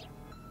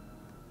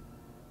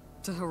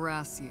 To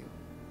harass you.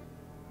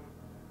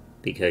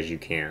 Because you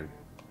can.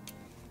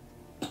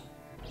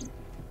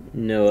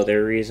 No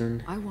other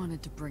reason? I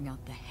wanted to bring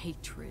out the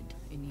hatred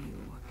in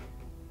you.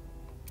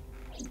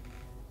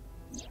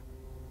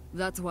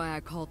 That's why I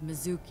called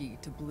Mizuki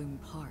to Bloom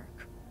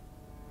Park.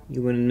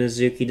 You wanted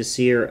Mizuki to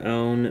see her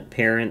own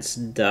parents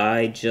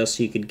die just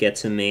so you could get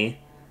to me?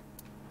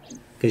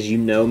 Because you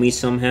know me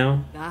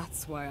somehow?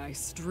 That's why I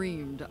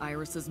streamed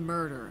Iris's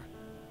murder.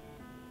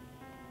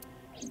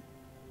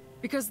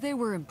 Because they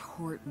were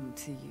important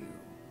to you,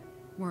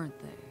 weren't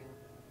they?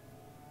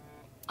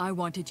 I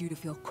wanted you to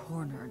feel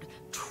cornered,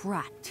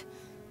 trapped.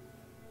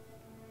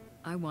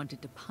 I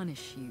wanted to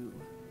punish you,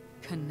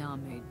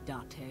 Kaname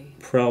Date.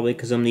 Probably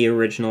because I'm the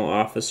original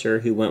officer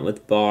who went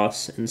with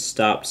Boss and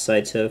stopped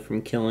Saito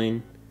from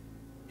killing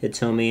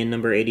Hitomi in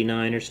number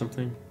 89 or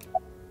something.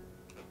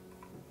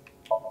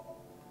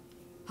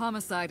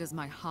 Homicide is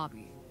my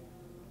hobby.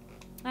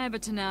 I have a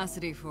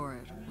tenacity for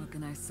it, what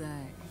can I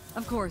say?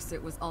 Of course,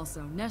 it was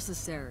also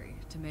necessary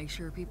to make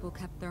sure people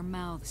kept their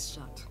mouths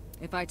shut.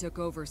 If I took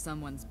over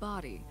someone's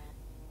body,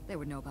 they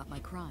would know about my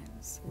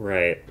crimes.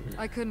 Right.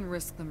 I couldn't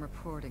risk them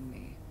reporting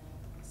me,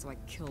 so I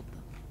killed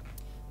them.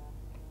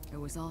 It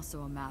was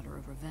also a matter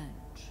of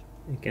revenge.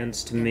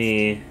 Against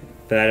me,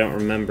 but I don't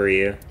remember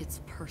you.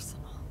 It's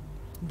personal.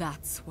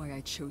 That's why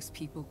I chose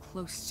people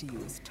close to you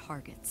as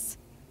targets.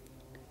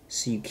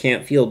 So you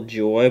can't feel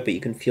joy, but you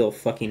can feel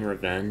fucking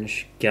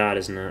revenge? God,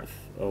 isn't that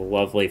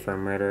lovely for a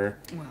murderer?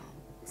 Well,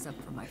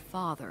 except for my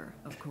father,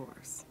 of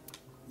course.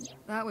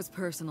 That was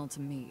personal to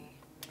me,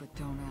 but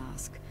don't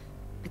ask.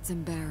 It's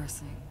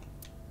embarrassing.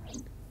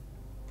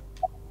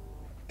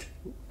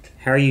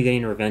 How are you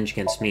getting revenge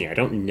against me? I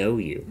don't know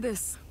you.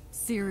 This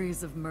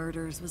series of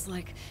murders was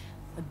like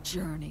a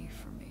journey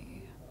for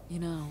me. You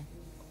know,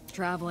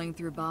 traveling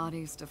through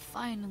bodies to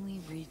finally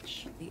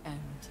reach the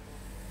end.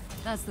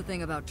 That's the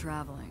thing about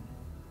traveling.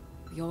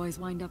 You always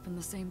wind up in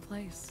the same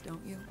place,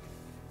 don't you?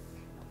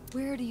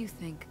 Where do you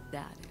think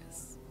that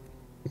is?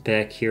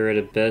 Back here at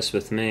Abyss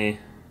with me.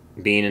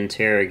 Being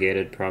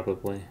interrogated,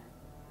 probably.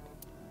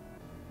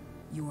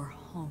 Your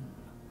home.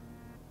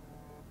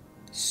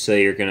 So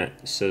you're gonna...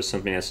 So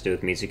something has to do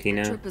with Mizuki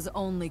now? Trip is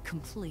only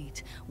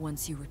complete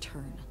once you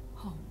return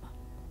home.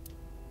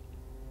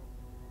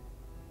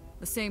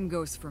 The same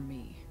goes for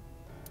me.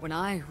 When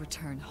I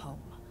return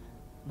home,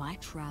 my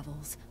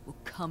travels will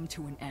come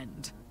to an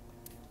end.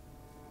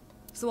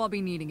 So I'll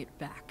be needing it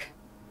back.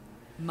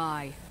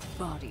 My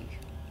body.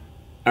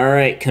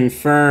 Alright,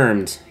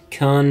 confirmed.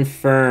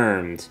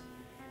 Confirmed.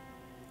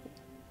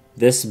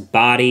 This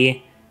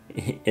body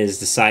is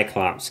the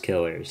Cyclops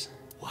killers.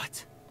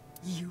 What?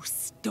 You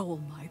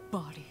stole my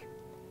body.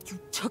 You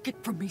took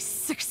it from me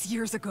 6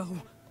 years ago.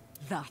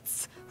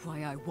 That's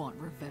why I want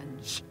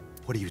revenge.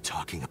 What are you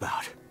talking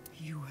about?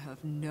 You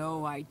have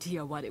no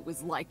idea what it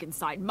was like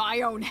inside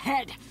my own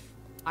head.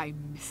 I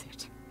miss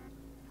it.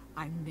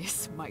 I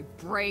miss my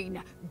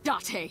brain,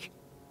 Date.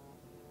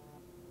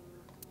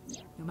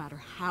 No matter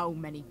how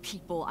many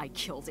people I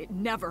killed, it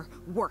never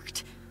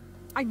worked.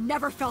 I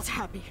never felt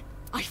happy.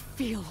 I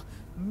feel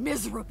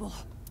miserable.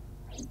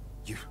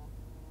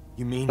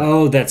 You mean...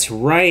 Oh, that's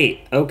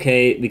right.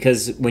 Okay,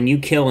 because when you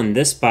kill in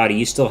this body,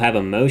 you still have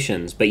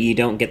emotions, but you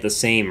don't get the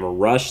same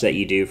rush that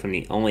you do from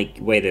the only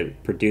way to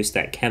produce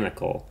that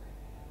chemical.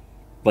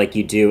 Like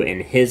you do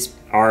in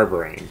our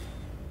brain.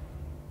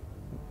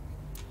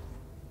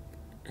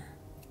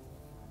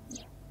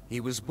 He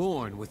was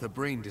born with a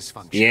brain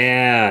dysfunction.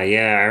 Yeah,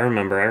 I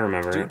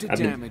remember. Due to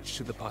damage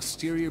to the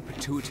posterior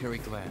pituitary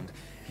gland,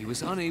 he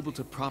was unable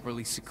to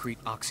properly secrete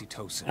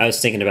oxytocin. I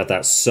was thinking about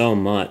that so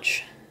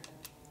much.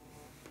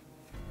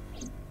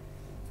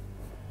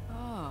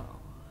 Oh,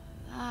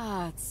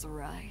 that's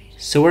right.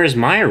 So where's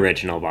my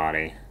original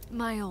body?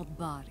 My old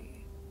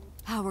body.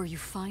 How are you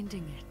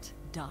finding it,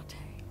 Dante?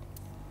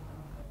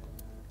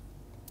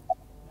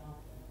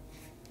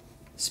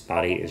 This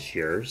body is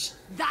yours?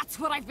 That's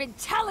what I've been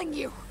telling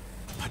you!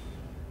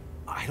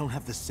 I don't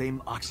have the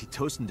same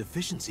oxytocin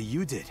deficiency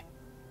you did.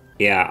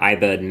 Yeah,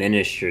 Iba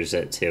administers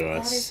it to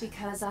That is us.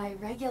 because I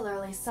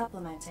regularly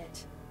supplement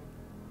it.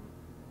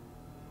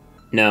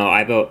 No,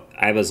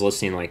 Iba's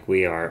listening like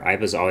we are.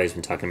 Iba's always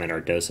been talking about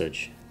our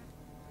dosage.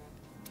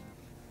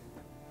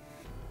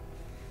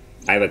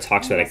 Iba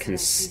talks about it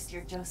Increased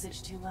your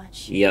dosage too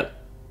much. Yep.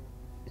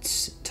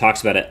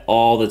 Talks about it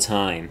all the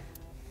time,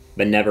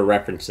 but never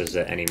references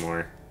it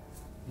anymore.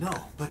 No,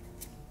 but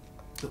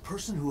the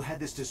person who had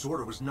this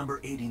disorder was number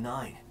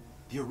 89,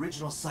 the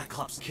original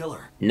Cyclops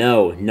killer.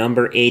 No,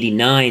 number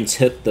 89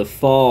 took the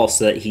fall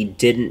so that he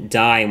didn't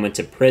die and went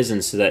to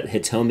prison so that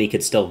Hitomi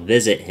could still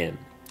visit him.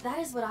 That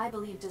is what I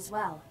believed as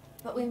well,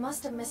 but we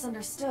must have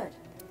misunderstood.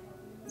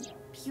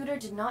 Pewter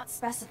did not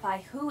specify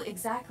who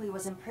exactly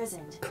was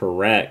imprisoned.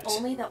 Correct.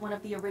 Only that one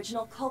of the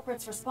original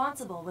culprits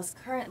responsible was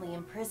currently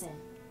in prison.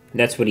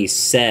 That's what he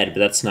said, but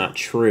that's not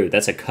true.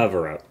 That's a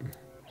cover-up.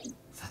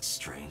 That's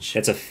strange.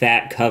 That's a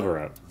fat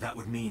cover-up. That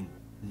would mean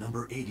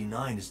number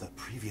 89 is the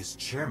previous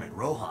chairman,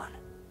 Rohan.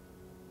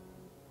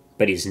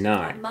 But he's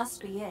not. That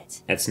must be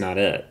it. That's not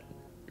it.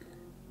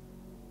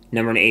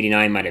 Number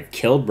 89 might have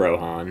killed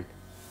Rohan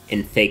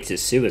and faked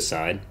his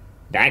suicide.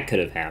 That could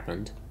have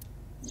happened.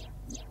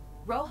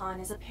 Rohan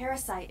is a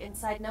parasite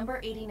inside number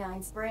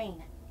 89's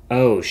brain.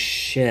 Oh,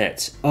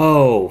 shit.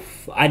 Oh,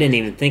 I didn't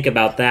even think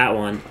about that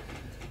one.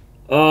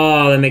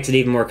 Oh, that makes it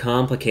even more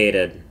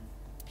complicated.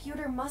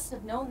 Pewter must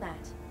have known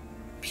that.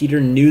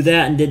 Peter knew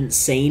that and didn't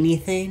say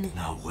anything?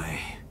 No way.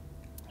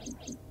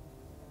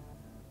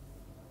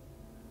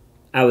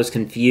 I was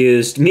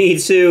confused. Me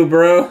too,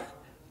 bro.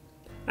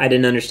 I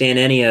didn't understand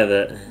any of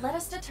it. Let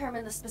us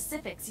determine the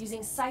specifics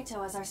using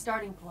Saito as our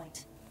starting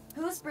point.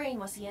 Whose brain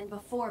was he in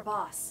before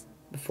Boss?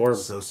 Before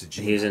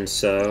Sosajima. he was in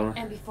So,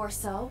 And before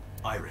So?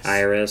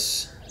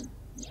 Iris,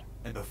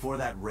 And before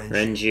that,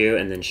 Renju,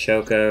 and then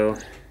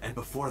Shoko. And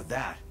before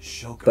that,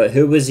 Shoko. But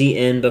who was he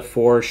in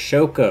before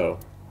Shoko?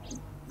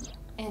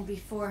 And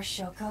before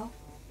Shoko?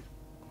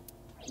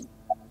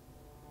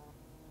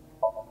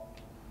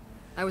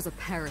 I was a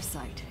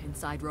parasite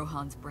inside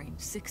Rohan's brain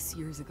 6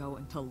 years ago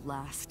until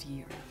last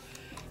year.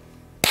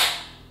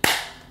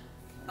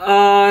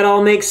 Oh, it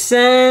all makes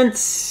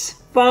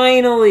sense!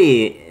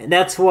 Finally!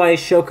 That's why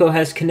Shoko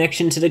has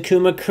connection to the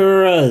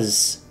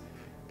Kumakuras.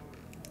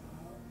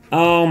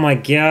 Oh my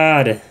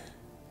god.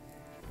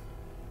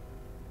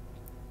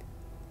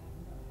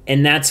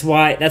 And that's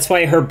why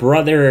her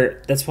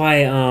brother,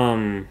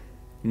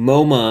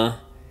 Moma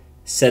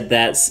said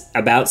that's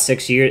about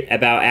 6 years,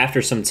 about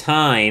after some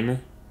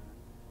time,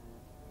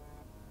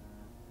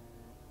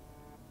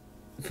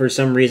 for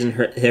some reason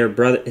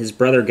his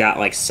brother got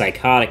like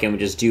psychotic and would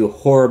just do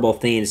horrible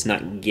things,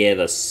 not give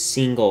a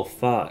single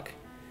fuck.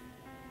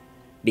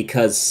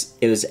 Because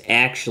it was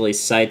actually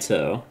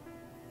Saito.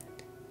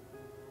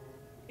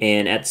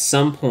 And at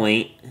some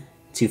point,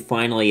 to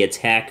finally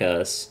attack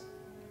us,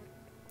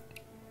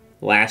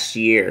 last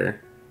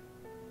year,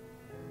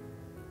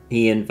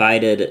 he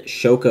invited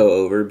Shoko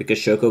over because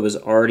Shoko was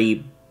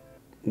already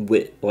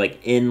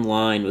in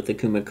line with the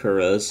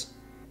Kumakuras,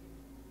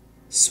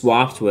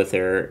 swapped with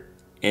her,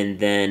 and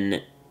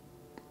then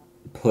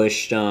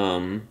pushed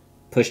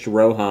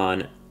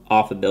Rohan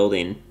off a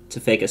building to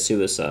fake a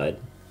suicide.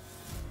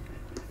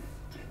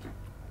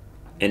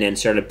 And then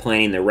started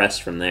planning the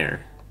rest from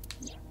there.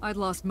 I'd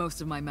lost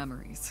most of my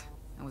memories.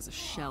 I was a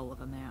shell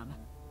of a man.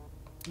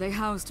 They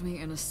housed me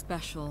in a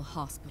special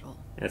hospital.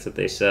 That's what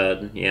they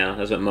said. Yeah,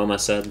 that's what Moma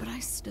said. But I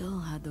still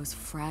had those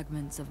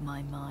fragments of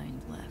my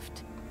mind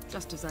left,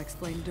 just as I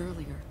explained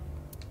earlier.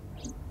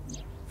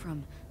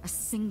 From a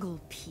single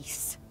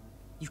piece,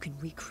 you can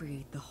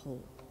recreate the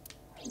whole.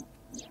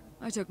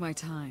 I took my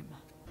time,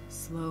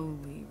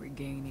 slowly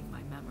regaining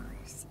my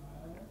memories.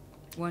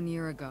 1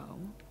 year ago,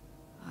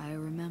 I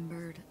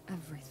remembered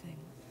everything.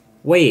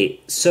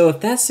 Wait, so if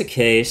that's the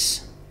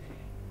case,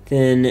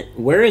 then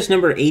where is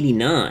number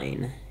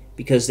 89?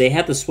 Because they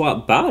have to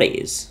swap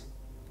bodies.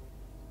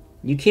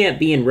 You can't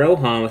be in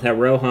Rohan without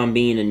Rohan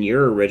being in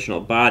your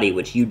original body,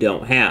 which you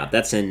don't have.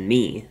 That's in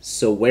me.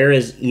 So where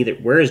is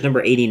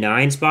number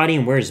 89's body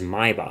and where's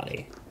my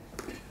body?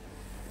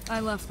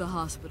 I left the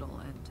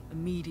hospital and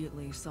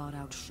immediately sought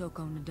out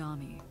Shoko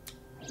Nadami.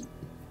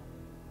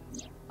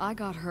 I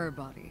got her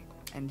body,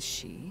 and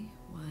she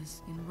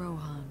was in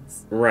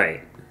Rohan's.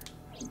 Right.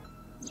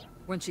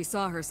 When she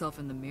saw herself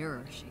in the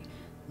mirror, she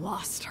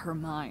lost her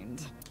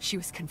mind. She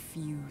was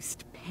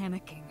confused,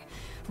 panicking,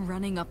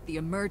 running up the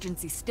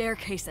emergency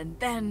staircase, and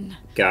then...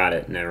 Got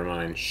it, never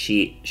mind.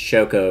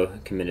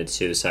 Shoko committed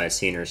suicide,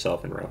 seeing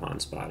herself in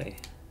Rohan's body.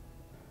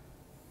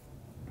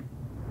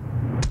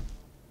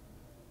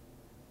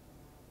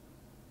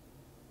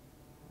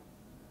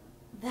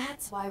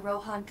 That's why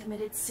Rohan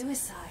committed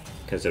suicide.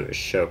 Because it was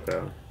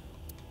Shoko.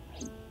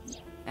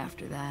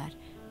 After that,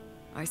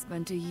 I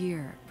spent a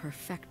year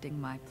perfecting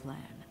my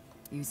plan,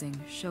 using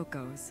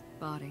Shoko's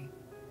body.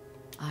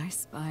 I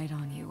spied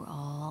on you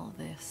all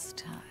this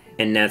time.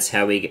 And that's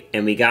how we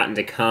got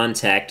into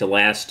contact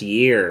last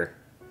year.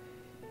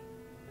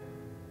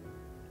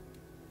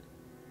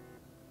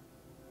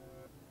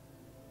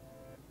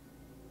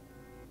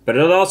 But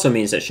it also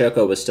means that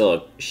Shoko was still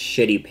a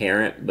shitty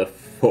parent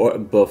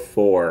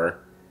before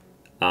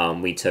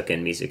we took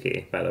in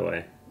Mizuki, by the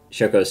way.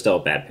 Shoko is still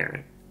a bad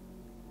parent.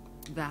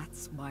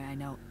 That's why I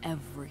know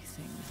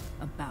everything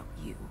about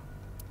you.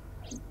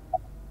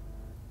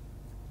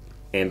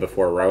 And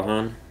before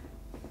Rohan?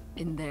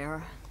 In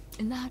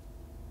that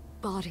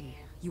body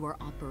you are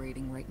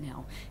operating right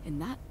now, in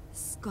that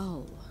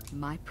skull,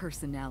 my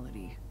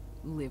personality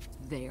lived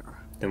there.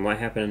 Then what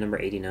happened to number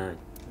 89?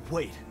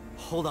 Wait,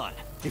 hold on.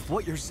 If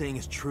what you're saying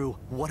is true,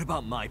 what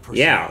about my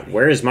personality? Yeah,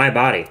 where is my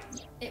body?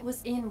 It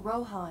was in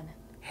Rohan.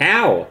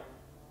 How?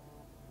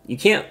 You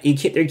can't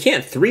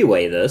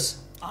three-way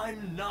this.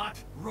 I'm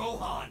not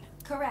Rohan.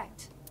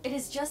 Correct. It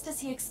is just as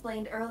he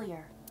explained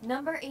earlier.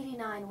 Number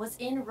 89 was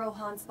in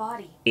Rohan's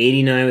body.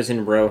 89 was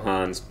in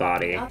Rohan's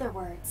body. In other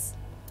words,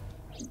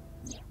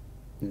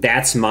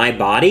 that's my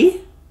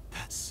body?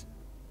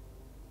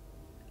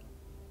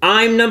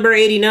 I'm number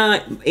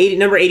 89.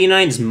 Number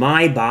 89 is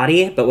my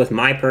body, but with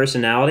my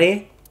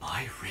personality? Am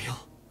I real?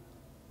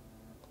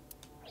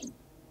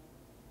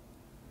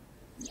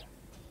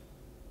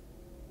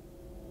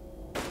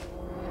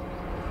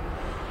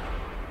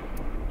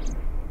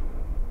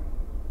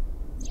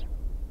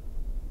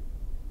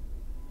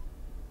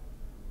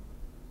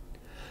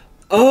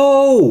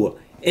 Oh!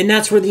 And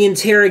that's where the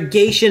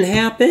interrogation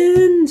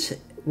happened!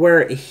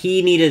 Where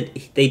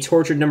they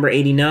tortured number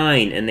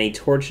 89, and they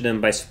tortured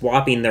him by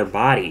swapping their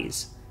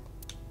bodies.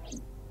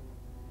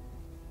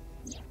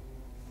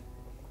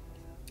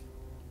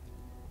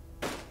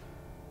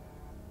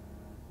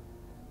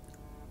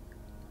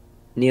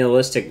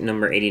 Nihilistic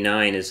number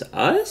 89 is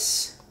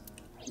us?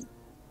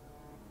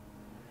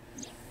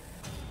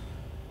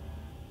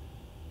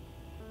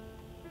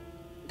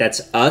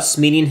 That's us,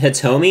 meaning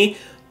Hitomi?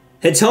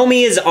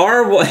 Hitomi is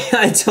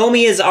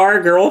our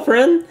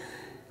girlfriend?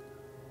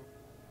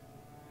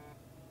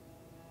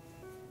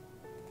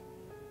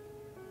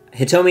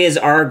 Hitomi is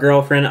our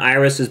girlfriend.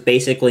 Iris is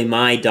basically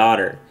my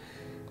daughter.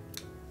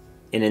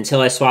 And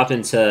until I swapped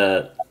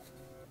into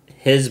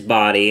his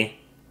body,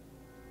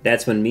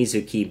 that's when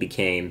Mizuki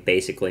became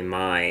basically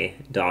my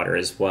daughter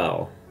as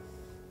well.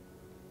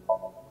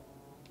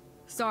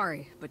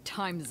 Sorry, but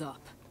time's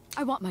up.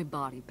 I want my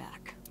body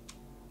back.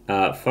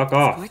 Fuck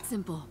off. It's quite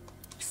simple.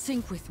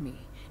 Sync with me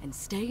and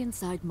stay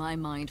inside my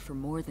mind for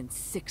more than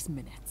 6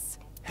 minutes.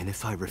 And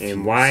if I refuse...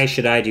 And why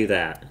should I do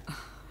that?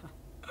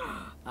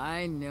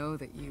 I know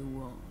that you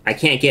won't. I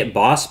can't get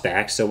boss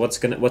back, so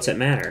what's it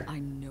matter? I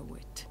know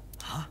it.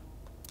 Huh?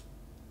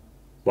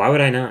 Why would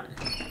I not?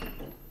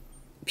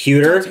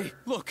 Pewter? Dante,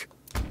 look!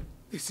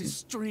 This is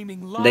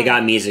streaming live. They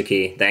got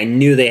Mizuki. I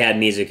knew they had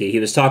Mizuki. He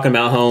was talking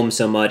about home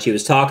so much. He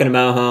was talking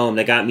about home.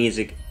 They got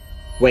Mizuki.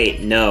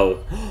 Wait,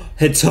 no.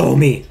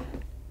 Hitomi!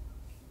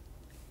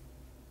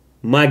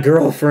 My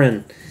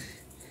girlfriend!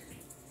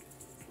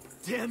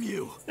 Damn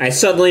you! I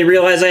suddenly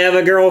realize I have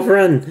a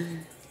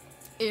girlfriend!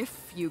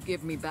 If you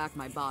give me back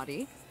my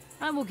body,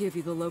 I will give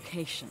you the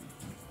location.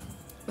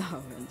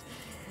 Oh, and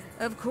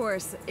of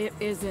course, it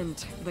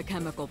isn't the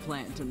chemical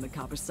plant in the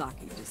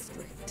Kawasaki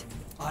district.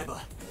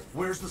 Aiba,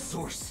 where's the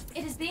source?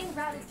 it is being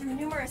routed through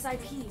numerous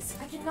IPs.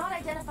 I cannot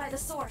identify the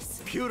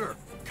source. Pewter,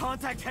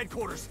 contact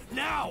headquarters,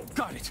 now!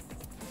 Got it.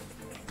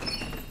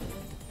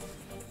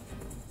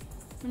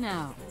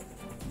 Now,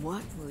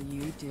 what will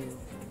you do?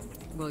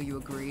 Will you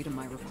agree to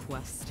my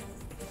request?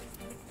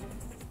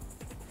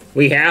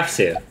 We have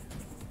to.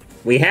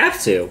 We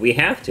have to. We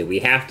have to. We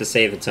have to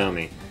save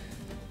Hitomi.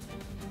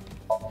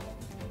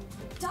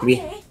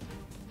 Dante!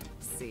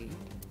 See,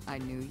 I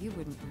knew you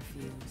wouldn't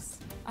refuse.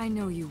 I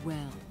know you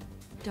well,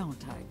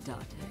 don't I, Date?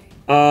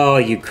 Oh,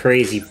 you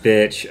crazy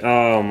bitch.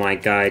 Oh my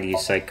god, you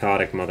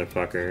psychotic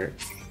motherfucker.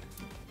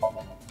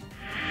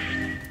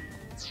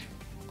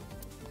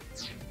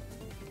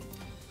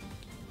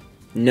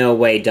 No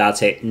way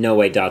Date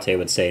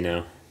would say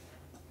no.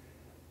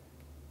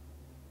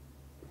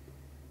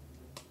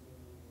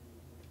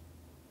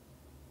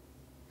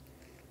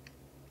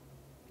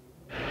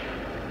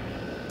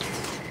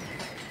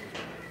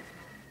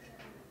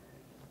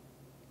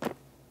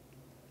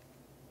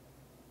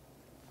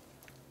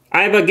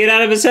 Aiba, get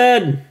out of his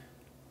head!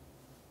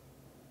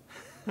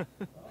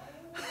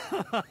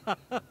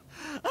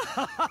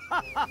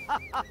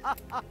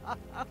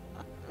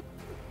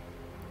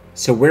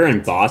 So we're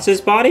in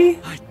Boss's body?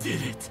 I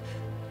did it.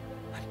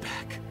 I'm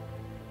back.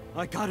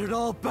 I got it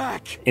all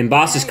back! And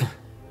Boss's... Hey,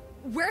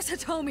 where's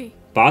Hitomi?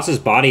 Boss's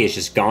body is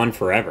just gone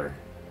forever.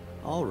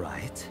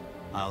 Alright,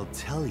 I'll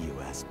tell you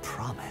as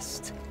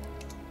promised.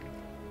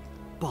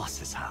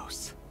 Boss's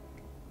house.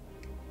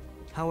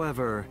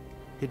 However,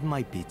 it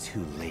might be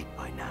too late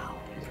by now.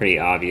 Pretty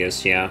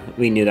obvious, yeah.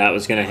 We knew that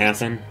was gonna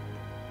happen.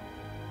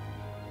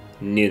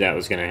 Knew that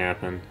was gonna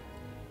happen.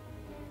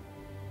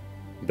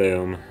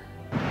 Boom.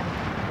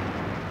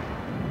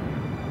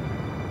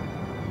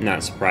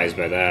 Not surprised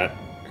by that.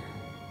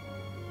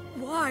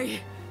 Why?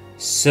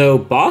 So,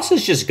 Boss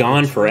is just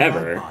gone My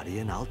forever. body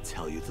and I'll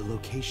tell you the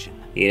location.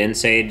 He didn't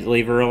say to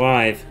leave her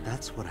alive.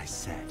 That's what I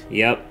said.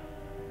 Yep.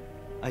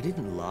 I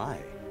didn't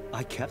lie.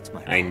 I kept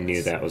my I promise.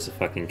 knew that was the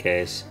fucking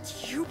case.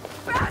 You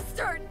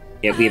bastard!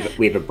 Yeah,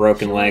 we have a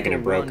broken You're leg and the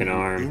a broken one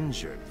who arm.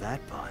 Injured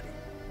that body.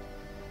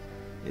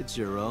 It's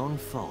your own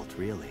fault,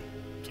 really.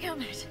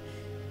 Damn it.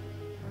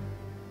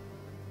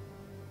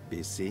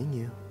 Be seeing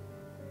you.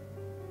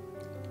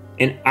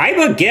 And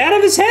Iba, get out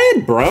of his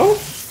head, bro!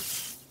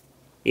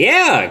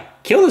 Yeah,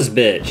 kill this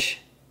bitch.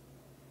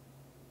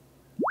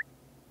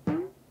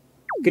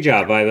 Good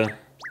job, Iba.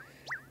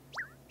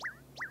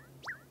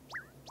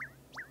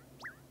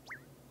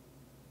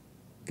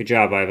 Good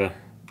job, Iba.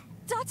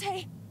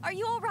 Date, are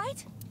you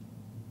alright?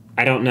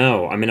 I don't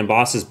know. I'm in a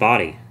boss's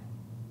body.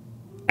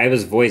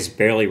 Iva's voice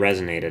barely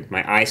resonated.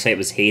 My eyesight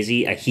was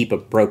hazy, a heap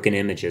of broken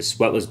images.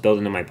 Sweat was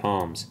building in my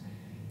palms.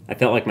 I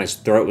felt like my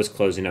throat was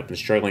closing up and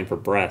struggling for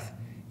breath.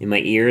 In my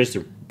ears,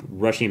 the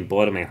rushing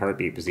blood of my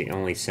heartbeat was the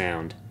only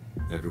sound.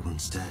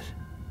 Everyone's dead.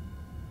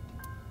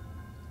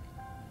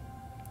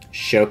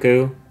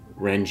 Shoko,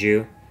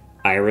 Renju,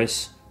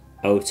 Iris,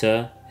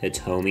 Ota,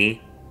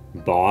 Hitomi,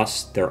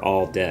 Boss, they're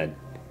all dead.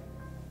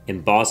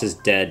 And Boss is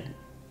dead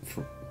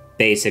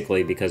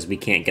basically because we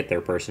can't get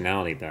their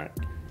personality back.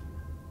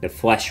 The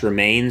flesh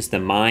remains, the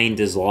mind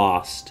is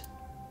lost.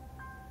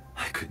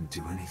 I couldn't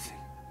do anything.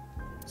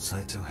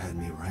 Saito had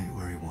me right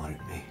where he wanted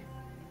me.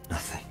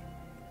 Nothing.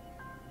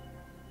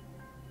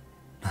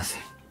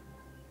 Nothing.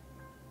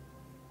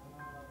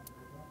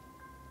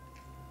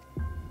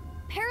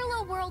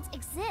 Parallel worlds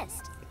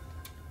exist.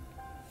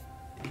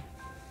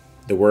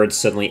 The words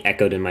suddenly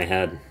echoed in my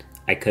head.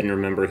 I couldn't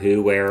remember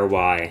who, where, or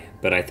why,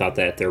 but I thought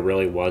that if there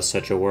really was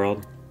such a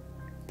world,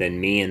 then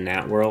me in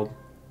that world,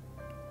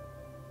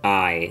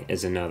 I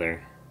is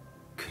another.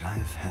 Could I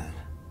have had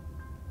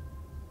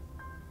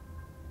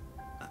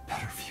a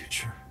better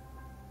future?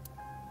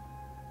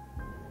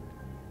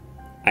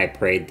 I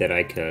prayed that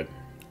I could.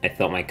 I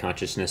felt my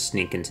consciousness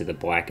sneak into the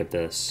black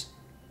abyss.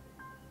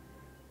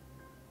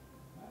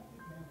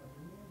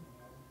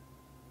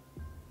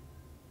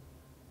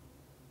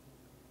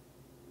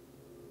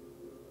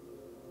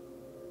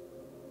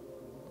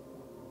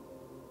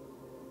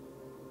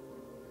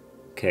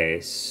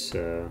 Okay,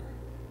 so...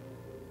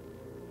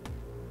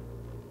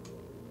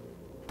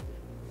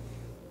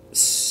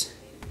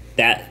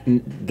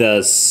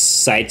 the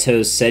Saito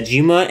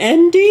Sejima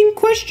ending,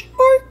 question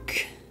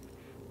mark?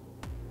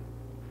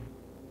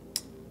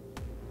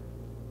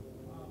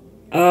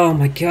 Oh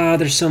my god,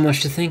 there's so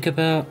much to think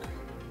about.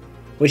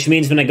 Which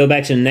means when I go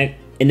back to in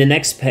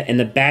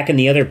the back in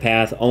the other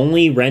path,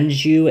 only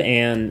Renju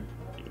and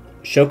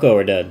Shoko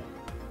are dead.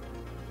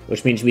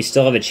 Which means we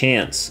still have a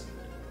chance.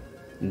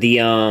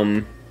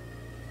 We'll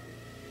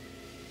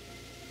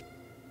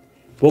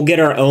get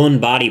our own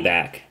body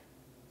back.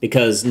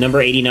 Because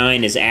number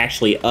 89 is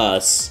actually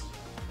us.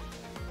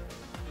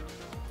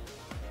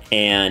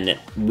 And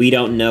we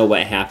don't know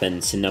what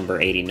happened to number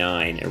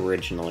 89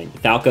 originally.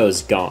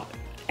 Falco's gone.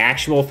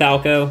 Actual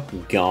Falco,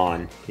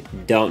 gone.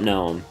 Don't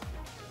know him.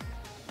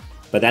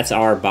 But that's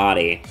our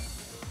body.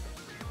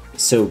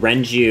 So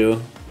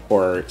Renju,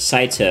 or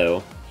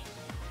Saito,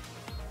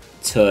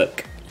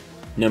 took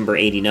number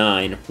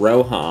 89,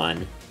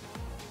 Rohan,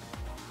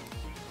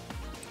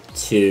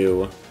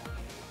 to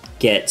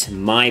get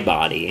my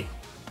body,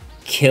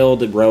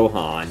 killed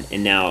Rohan,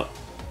 and now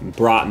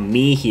brought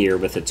me here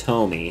with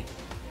Hitomi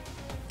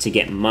to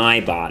get my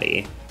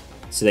body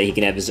so that he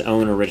can have his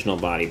own original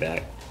body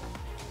back.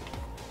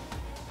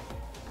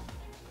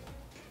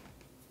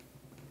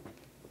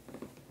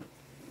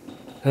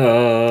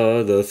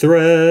 The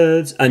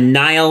threads.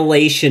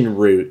 Annihilation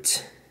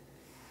route.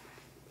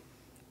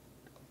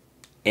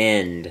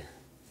 End.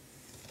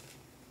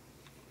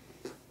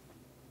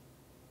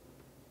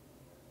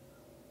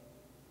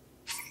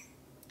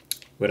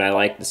 Would I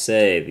like to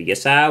save?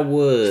 Yes, I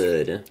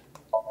would.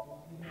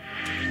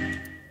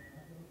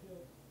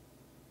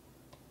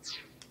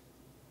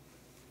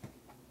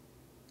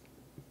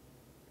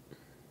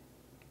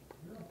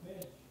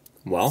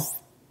 Well,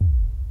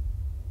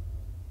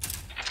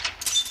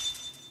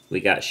 we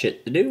got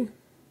shit to do.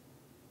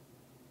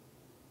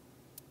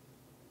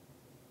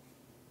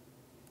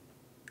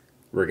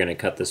 We're gonna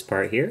cut this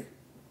part here.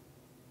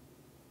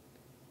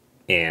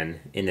 And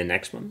in the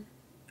next one,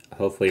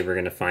 hopefully we're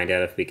gonna find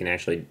out if we can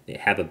actually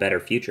have a better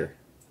future.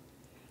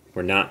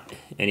 Where not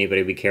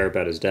anybody we care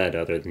about is dead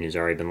other than who's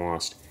already been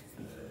lost.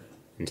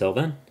 Until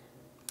then.